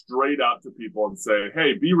go straight out to people and say,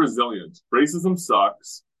 hey, be resilient. Racism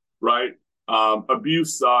sucks, right?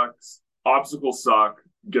 Abuse sucks. Obstacles suck.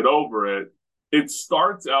 Get over it. It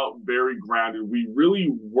starts out very grounded. We really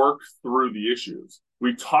work through the issues.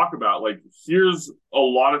 We talk about, like, here's a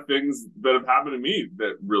lot of things that have happened to me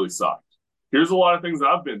that really sucked. Here's a lot of things that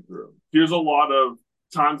I've been through. Here's a lot of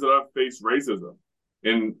times that I've faced racism.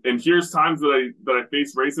 And here's times that I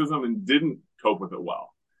faced racism and didn't cope with it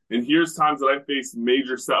well. And here's times that I faced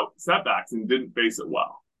major setbacks and didn't face it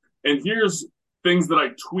well. And here's things that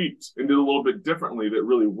I tweaked and did a little bit differently that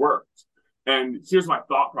really worked. And here's my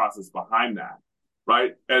thought process behind that,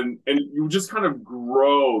 right? And you just kind of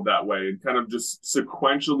grow that way and kind of just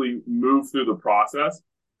sequentially move through the process.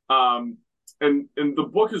 And the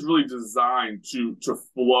book is really designed to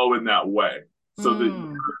flow in that way, so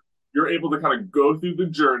that you're able to kind of go through the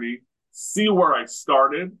journey, see where I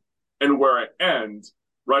started and where I end,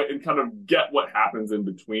 right? And kind of get what happens in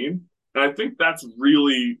between. And I think that's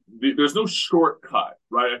really, there's no shortcut,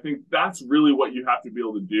 right? I think that's really what you have to be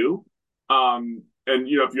able to do. And,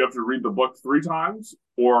 if you have to read the book 3 times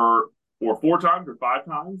or 4 times or 5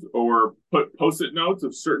 times, or put Post-it notes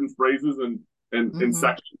of certain phrases and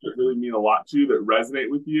sections that really mean a lot to you, that resonate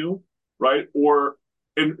with you, right?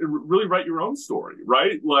 And really write your own story,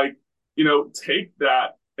 right? Like, take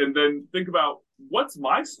that and then think about, what's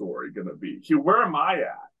my story going to be? Where am I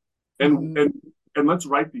at? And let's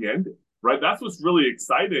write the ending, right? That's what's really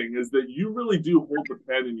exciting, is that you really do hold the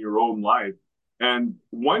pen in your own life. And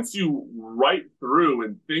once you write through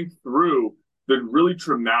and think through the really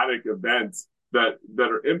traumatic events that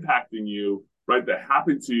are impacting you, right, that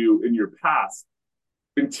happened to you in your past,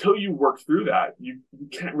 until you work through that, you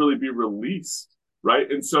can't really be released, right?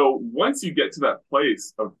 And so once you get to that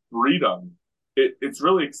place of freedom, it's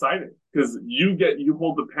really exciting, because you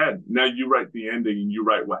hold the pen. Now you write the ending and you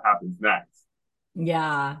write what happens next.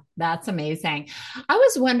 Yeah, that's amazing. I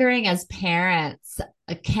was wondering, as parents,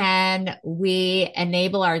 can we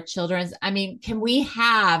enable our children? I mean, can we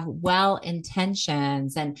have well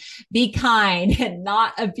intentions and be kind and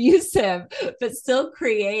not abusive, but still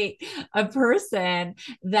create a person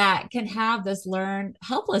that can have this learned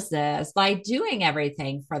helplessness by doing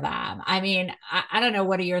everything for them? I mean, I don't know.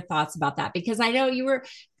 What are your thoughts about that? Because I know you were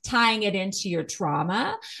tying it into your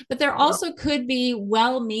trauma, but there also could be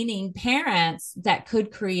well-meaning parents that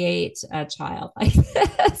could create a child like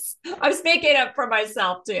this. I'm speaking up for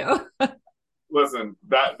myself too. Listen,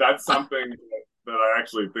 that's something that I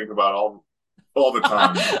actually think about all the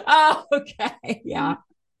time. Oh, okay. Yeah.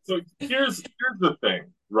 So here's the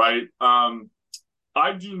thing, right?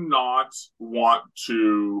 I do not want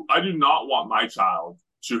my child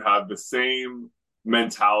to have the same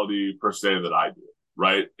mentality per se that I do.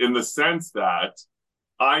 Right? In the sense that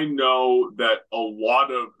I know that a lot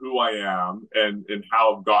of who I am and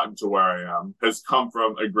how I've gotten to where I am has come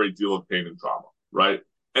from a great deal of pain and trauma, right?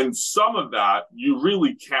 And some of that you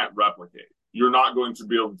really can't replicate. You're not going to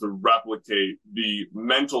be able to replicate the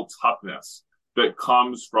mental toughness that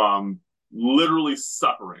comes from literally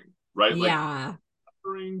suffering, right? Yeah. Like,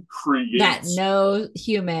 suffering creates that no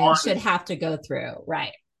human should have to go through,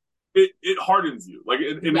 right? It hardens you, like,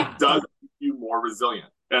 and it does make you more resilient.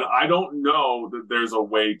 And I don't know that there's a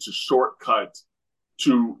way to shortcut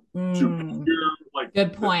to pure, like,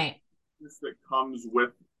 good point, that comes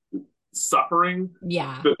with suffering.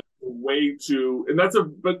 Yeah, the way to, and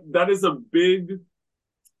that is a big.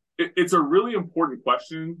 It's a really important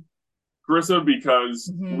question, Carissa, because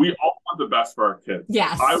we all want the best for our kids.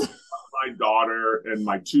 Yes, I want my daughter and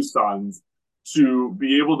my 2 sons to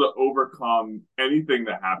be able to overcome anything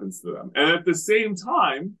that happens to them. And at the same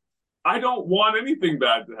time, I don't want anything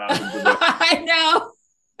bad to happen to them. I know.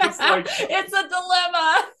 It's like, it's a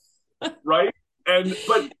dilemma. Right?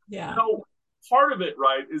 But part of it,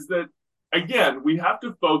 right, is that, again, we have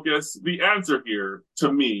to focus. The answer here,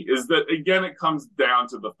 to me, is that, again, it comes down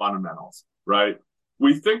to the fundamentals, right?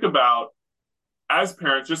 We think about, as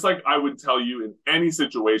parents, just like I would tell you in any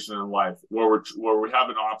situation in life where we have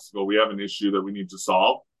an obstacle, we have an issue that we need to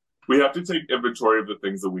solve, we have to take inventory of the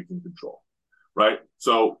things that we can control, right?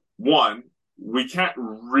 So, 1, we can't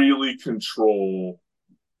really control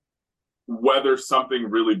whether something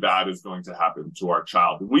really bad is going to happen to our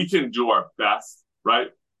child. We can do our best, right,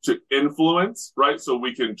 to influence, right? So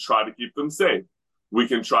we can try to keep them safe. We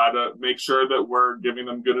can try to make sure that we're giving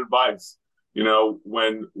them good advice.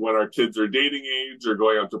 when our kids are dating age or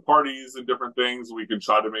going out to parties and different things, we can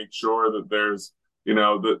try to make sure that there's,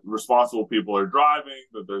 that responsible people are driving,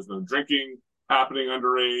 that there's no drinking happening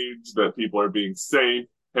underage, that people are being safe.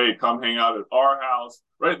 Hey, come hang out at our house,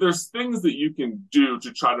 right? There's things that you can do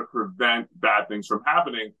to try to prevent bad things from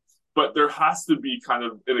happening, but there has to be kind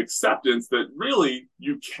of an acceptance that really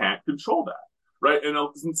you can't control that, right? And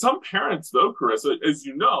some parents, though, Carissa, as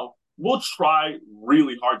you know, will try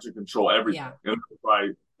really hard to control everything,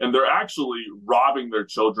 and they're actually robbing their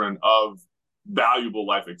children of valuable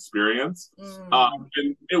life experience,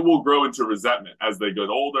 and it will grow into resentment as they get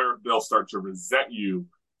older. They'll start to resent you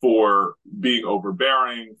for being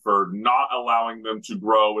overbearing, for not allowing them to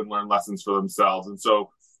grow and learn lessons for themselves. And so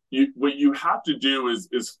what you have to do is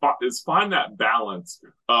find that balance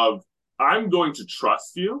of, I'm going to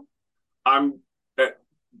trust you,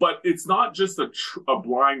 but it's not just a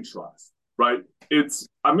blind trust, right?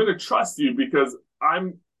 I'm going to trust you because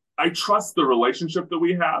I trust the relationship that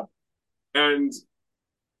we have, and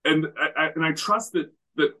I trust that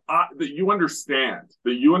you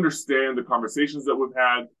understand the conversations that we've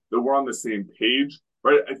had, that we're on the same page,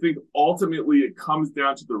 right? I think ultimately it comes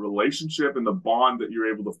down to the relationship and the bond that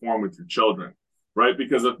you're able to form with your children, right?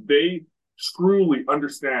 Because if they truly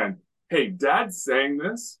understand, hey, Dad's saying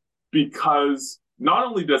this because not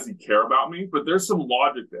only does he care about me, but there's some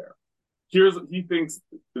logic there. He thinks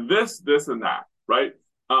this, and that, right?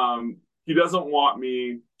 He doesn't want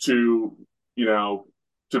me to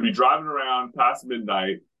be driving around past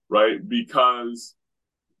midnight, right? Because,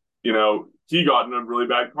 he got in a really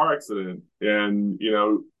bad car accident, and,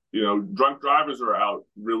 drunk drivers are out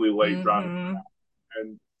really late driving,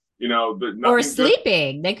 and, or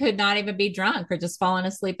sleeping. They could not even be drunk or just falling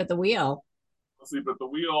asleep at the wheel.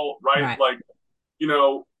 Right? Like,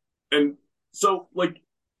 and so, like,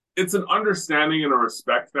 it's an understanding and a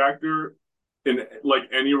respect factor in, like,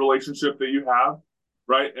 any relationship that you have,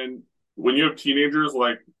 right? And when you have teenagers,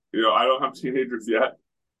 like, I don't have teenagers yet,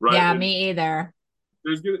 right? Yeah, and me either.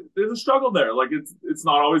 There's a struggle there. Like, it's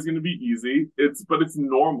not always going to be easy. But it's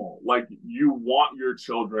normal. Like, you want your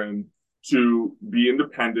children to be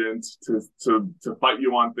independent, to fight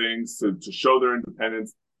you on things, to show their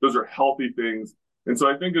independence. Those are healthy things. And so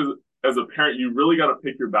I think as a parent, you really got to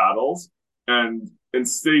pick your battles and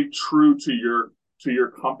stay true to your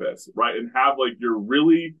compass, right? And have, like, your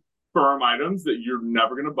really firm items that you're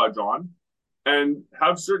never going to budge on, and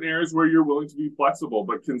have certain areas where you're willing to be flexible.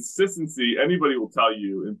 But consistency, anybody will tell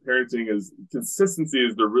you in parenting, is consistency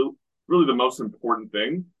is really the most important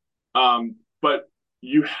thing. But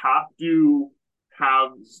you have to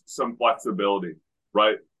have some flexibility,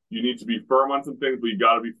 right? You need to be firm on some things, but you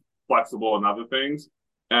got to be flexible on other things,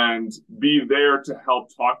 and be there to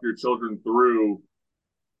help talk your children through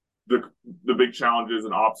the big challenges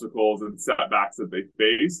and obstacles and setbacks that they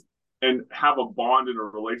face, and have a bond in a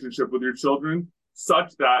relationship with your children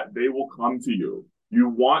such that they will come to you. You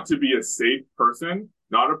want to be a safe person,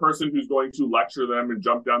 not a person who's going to lecture them and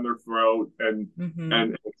jump down their throat and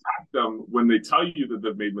attack them when they tell you that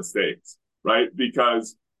they've made mistakes, right?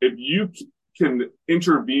 Because if you can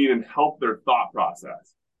intervene and help their thought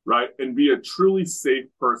process, right, and be a truly safe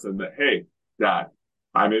person, that, hey, Dad,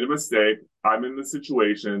 I made a mistake. I'm in this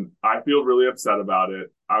situation. I feel really upset about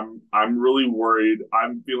it. I'm really worried.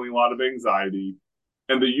 I'm feeling a lot of anxiety.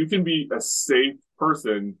 And that you can be a safe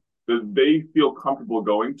person that they feel comfortable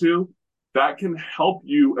going to, that can help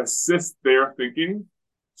you assist their thinking,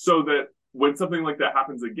 so that when something like that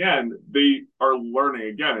happens again, they are learning.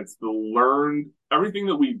 Again, it's everything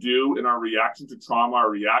that we do in our reaction to trauma, our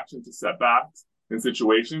reaction to setbacks and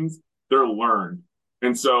situations, they're learned.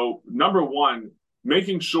 And so, number one,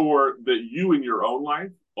 making sure that you in your own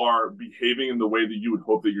life are behaving in the way that you would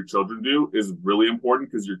hope that your children do is really important,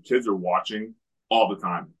 because your kids are watching all the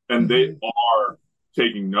time, and they are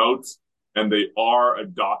taking notes, and they are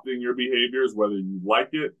adopting your behaviors, whether you like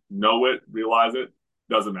it, know it, realize it,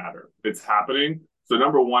 doesn't matter. It's happening. So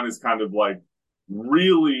number one is kind of like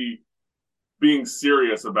really being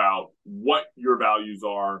serious about what your values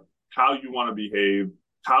are, how you want to behave,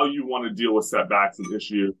 how you want to deal with setbacks and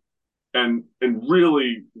issues, and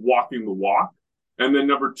really walking the walk. And then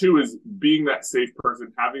number two is being that safe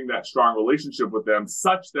person, having that strong relationship with them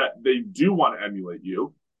such that they do want to emulate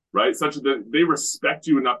you, right? Such that they respect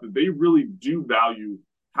you enough that they really do value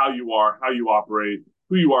how you are, how you operate,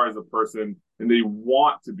 who you are as a person, and they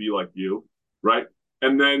want to be like you, right?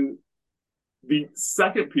 And then the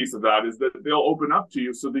second piece of that is that they'll open up to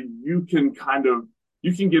you so that you can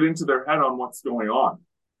get into their head on what's going on.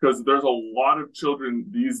 Because there's a lot of children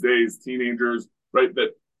these days, teenagers, right, that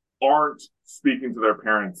aren't speaking to their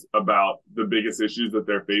parents about the biggest issues that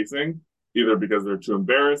they're facing. either because they're too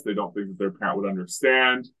embarrassed, they don't think that their parent would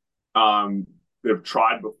understand. They've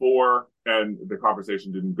tried before and the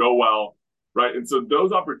conversation didn't go well, right? And so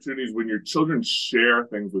those opportunities when your children share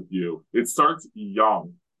things with you, it starts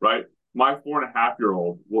young, right? My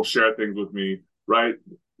 4.5-year-old will share things with me, right?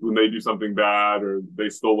 When they do something bad or they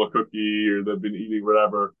stole a cookie or they've been eating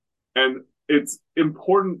whatever. And it's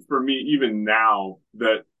important for me even now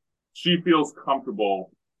that she feels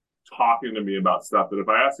comfortable talking to me about stuff that if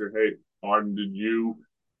I ask her, hey, Arden, did you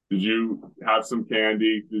have some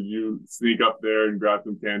candy? Did you sneak up there and grab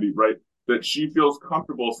some candy? Right? That she feels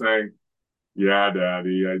comfortable saying, yeah,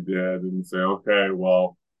 Daddy, I did. And say, okay,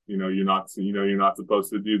 well, you're not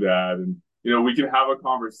supposed to do that. And, we can have a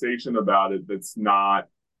conversation about it that's not,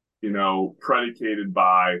 predicated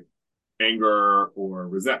by anger or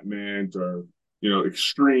resentment or,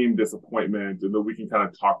 extreme disappointment, and that we can kind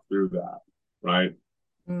of talk through that. Right.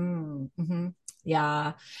 Mm-hmm.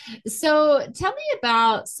 Yeah. So tell me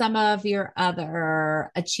about some of your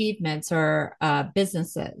other achievements or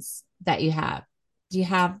businesses that you have. Do you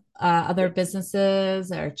have other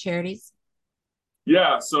businesses or charities?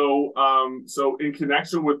 Yeah. So in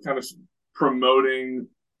connection with kind of promoting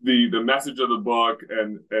the message of the book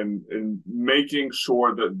and making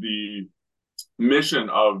sure that the mission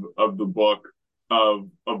of the book of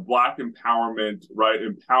Black empowerment, right?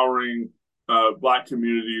 Empowering Black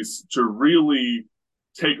communities to really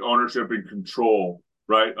take ownership and control,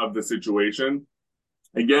 right, of the situation.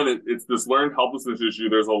 Again, it's this learned helplessness issue.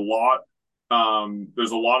 There's a lot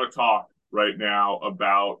of talk right now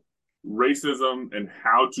about racism and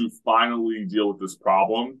how to finally deal with this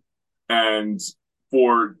problem. And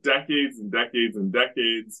for decades and decades and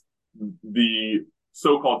decades, the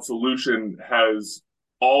so-called solution has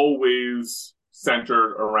always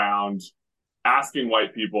centered around asking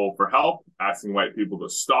white people for help, asking white people to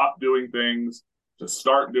stop doing things, to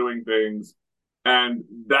start doing things. And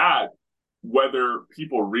that, whether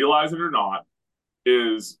people realize it or not,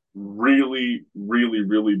 is really, really,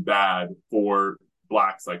 really bad for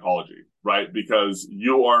Black psychology, right? Because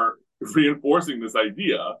you are reinforcing this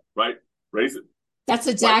idea, right? Race. That's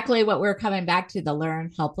exactly what we're coming back to, the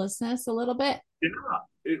learned helplessness a little bit.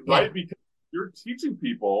 Right? Because you're teaching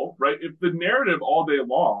people, right? If the narrative all day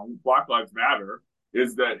long, Black Lives Matter,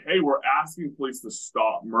 is that, hey, we're asking police to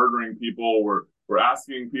stop murdering people, we're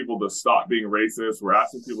asking people to stop being racist, we're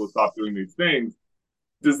asking people to stop doing these things.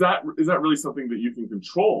 Is that really something that you can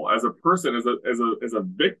control as a person, as a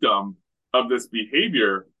victim of this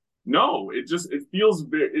behavior? No, it feels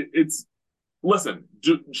it's listen,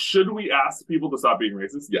 should we ask people to stop being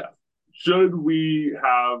racist? Yes. Should we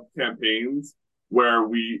have campaigns where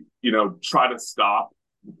we, try to stop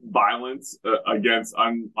violence against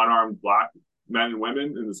unarmed Black men and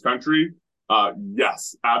women in this country?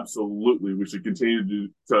 Yes, absolutely. We should continue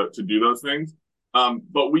to do those things.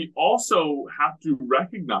 But we also have to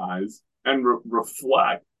recognize and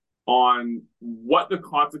reflect on what the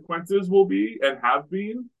consequences will be and have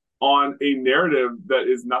been on a narrative that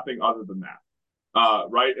is nothing other than that.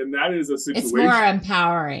 Right. And that is a situation. It's more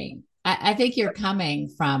empowering. I think you're coming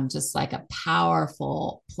from just like a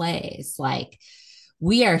powerful place. Like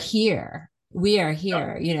we are here,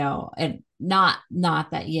 and not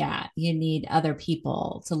that, you need other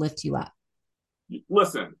people to lift you up.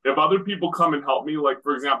 Listen, if other people come and help me, like,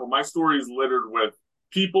 for example, my story is littered with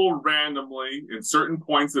people randomly in certain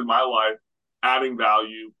points in my life, adding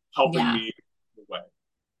value, helping me away.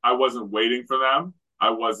 I wasn't waiting for them. I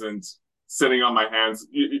wasn't sitting on my hands,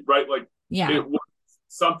 right? Like, it was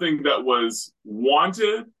something that was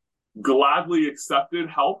wanted, gladly accepted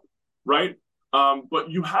help, right? But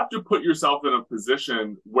you have to put yourself in a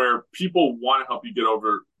position where people want to help you get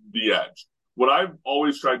over the edge. What I've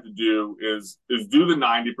always tried to do is do the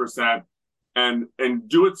 90% and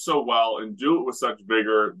do it so well and do it with such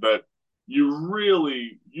vigor that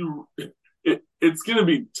it's going to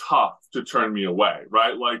be tough to turn me away,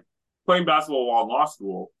 right? Like playing basketball while in law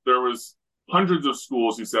school, there was hundreds of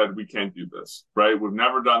schools who said, we can't do this, right? We've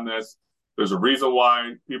never done this. There's a reason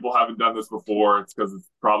why people haven't done this before. It's because it's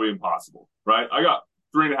probably impossible, right? I got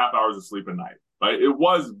 3.5 hours of sleep a night, right? It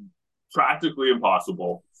was practically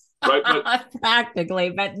impossible, right? But practically,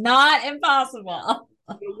 but not impossible.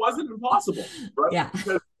 It wasn't impossible, right? Yeah.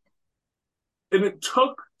 And it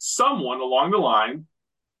took someone along the line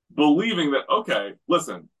believing that, okay,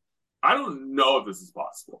 listen, I don't know if this is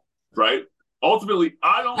possible, right? Ultimately,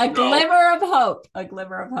 I don't know. A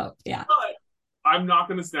glimmer of hope. Yeah. But I'm not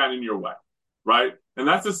going to stand in your way, right? And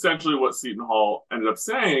that's essentially what Seton Hall ended up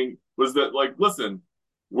saying was that, like, listen,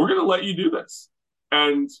 we're going to let you do this.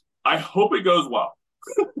 And I hope it goes well,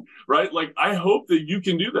 right? Like, I hope that you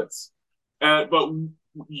can do this. But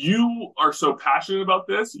you are so passionate about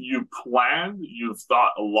this. You've planned, you've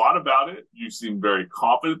thought a lot about it. You seem very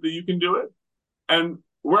confident that you can do it. And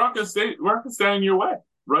we're not going to stand in your way.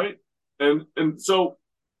 Right. And so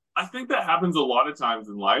I think that happens a lot of times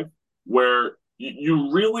in life where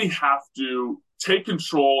you really have to take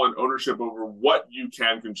control and ownership over what you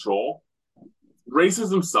can control.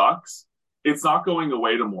 Racism sucks. It's not going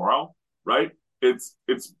away tomorrow, right? It's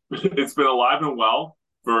been alive and well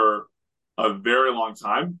for a very long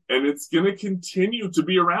time, and it's going to continue to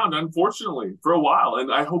be around, unfortunately, for a while.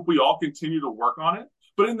 And I hope we all continue to work on it.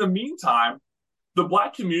 But in the meantime, the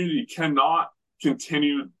Black community cannot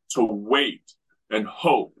continue to wait and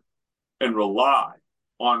hope and rely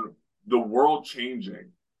on the world changing,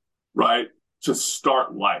 right? To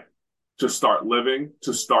start life, to start living,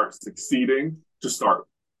 to start succeeding, to start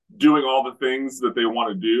doing all the things that they want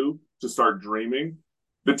to do, to start dreaming.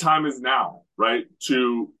 The time is now, right?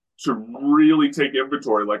 To really take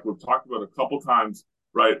inventory, like we've talked about a couple times,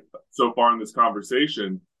 right, so far in this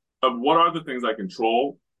conversation, of what are the things I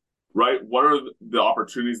control, right? What are the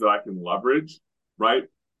opportunities that I can leverage, right?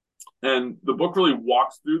 And the book really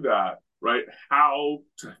walks through that, right? How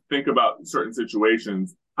to think about certain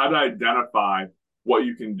situations, how to identify what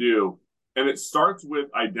you can do. And it starts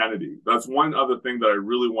with identity. That's one other thing that I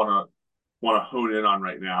really want to hone in on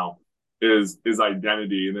right now is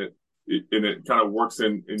identity. And it kind of works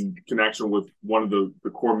in connection with one of the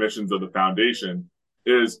core missions of the foundation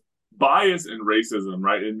is bias and racism,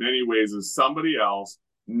 right? In many ways is somebody else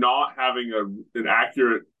not having an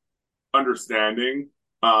accurate understanding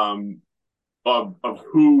of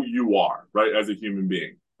who you are, right, as a human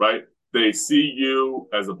being, right? They see you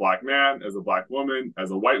as a Black man, as a Black woman,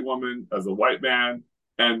 as a white man,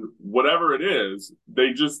 and whatever it is,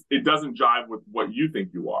 it doesn't jive with what you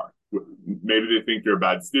think you are. Maybe they think you're a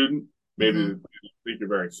bad student. Maybe they think you're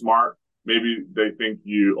very smart. Maybe they think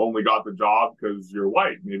you only got the job because you're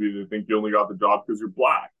white. Maybe they think you only got the job because you're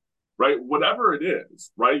Black, right? Whatever it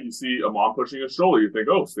is, right? You see a mom pushing a stroller, you think,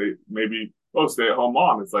 stay at home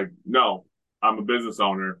mom. It's like, no, I'm a business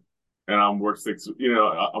owner and I'm worth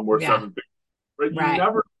I'm worth seven figures, right? You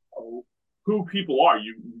never know who people are.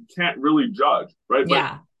 You can't really judge, right?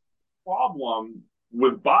 Yeah. But the problem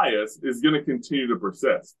with bias is going to continue to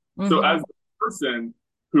persist. So as the person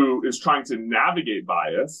who is trying to navigate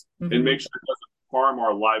bias and make sure it doesn't harm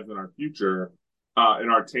our lives and our future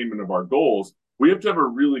and our attainment of our goals, we have to have a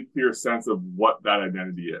really clear sense of what that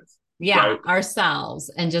identity is. Yeah, right?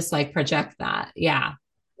 ourselves, and just like project that. Yeah.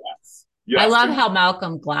 Yes. I love how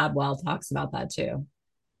Malcolm Gladwell talks about that too.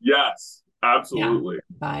 Yes, absolutely. Yeah,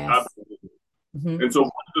 bias. Absolutely. And so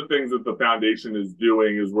one of the things that the foundation is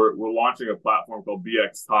doing is we're launching a platform called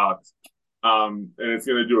BX Talks. And it's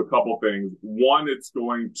going to do a couple things. One, it's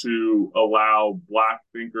going to allow Black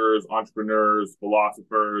thinkers, entrepreneurs,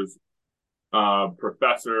 philosophers,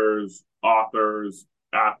 professors, authors,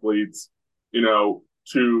 athletes, to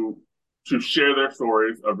share their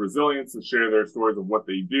stories of resilience, to share their stories of what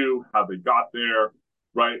they do, how they got there,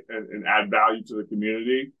 right, and add value to the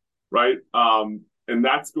community, right? And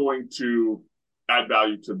that's going to add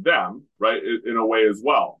value to them, right, in a way as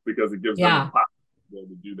well, because it gives them a platform to be able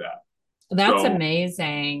to do that. That's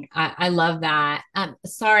amazing. I love that.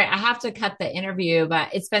 Sorry, I have to cut the interview,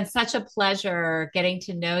 but it's been such a pleasure getting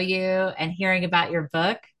to know you and hearing about your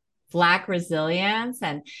book, Black Resilience,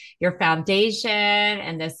 and your foundation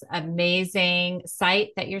and this amazing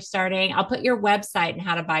site that you're starting. I'll put your website and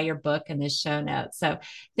how to buy your book in the show notes. So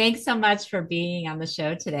thanks so much for being on the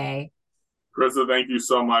show today. Krista, thank you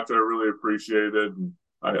so much. I really appreciate it. And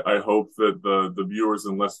I hope that the viewers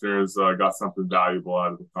and listeners got something valuable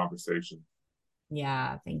out of the conversation.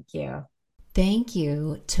 Yeah, thank you. Thank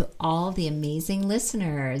you to all the amazing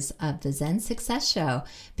listeners of the Zen Success Show.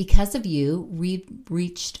 Because of you, we've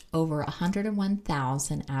reached over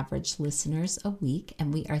 101,000 average listeners a week,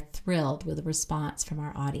 and we are thrilled with the response from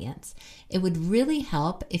our audience. It would really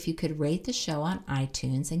help if you could rate the show on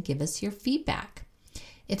iTunes and give us your feedback.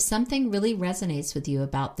 If something really resonates with you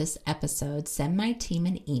about this episode, send my team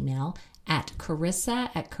an email at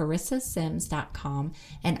carissa@carissasims.com,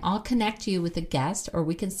 and I'll connect you with a guest, or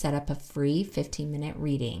we can set up a free 15-minute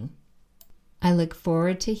reading. I look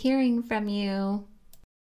forward to hearing from you.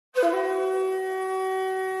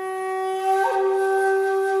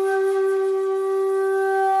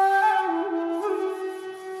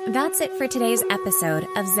 That's it for today's episode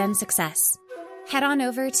of Zen Success. Head on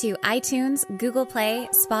over to iTunes, Google Play,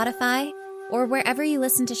 Spotify, or wherever you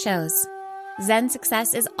listen to shows. Zen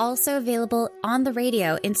Success is also available on the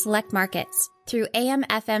radio in select markets through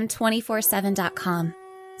amfm247.com.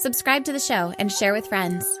 Subscribe to the show and share with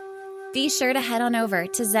friends. Be sure to head on over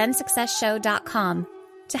to zensuccessshow.com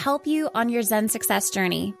to help you on your Zen success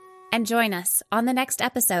journey. And join us on the next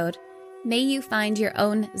episode. May you find your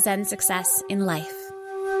own Zen success in life.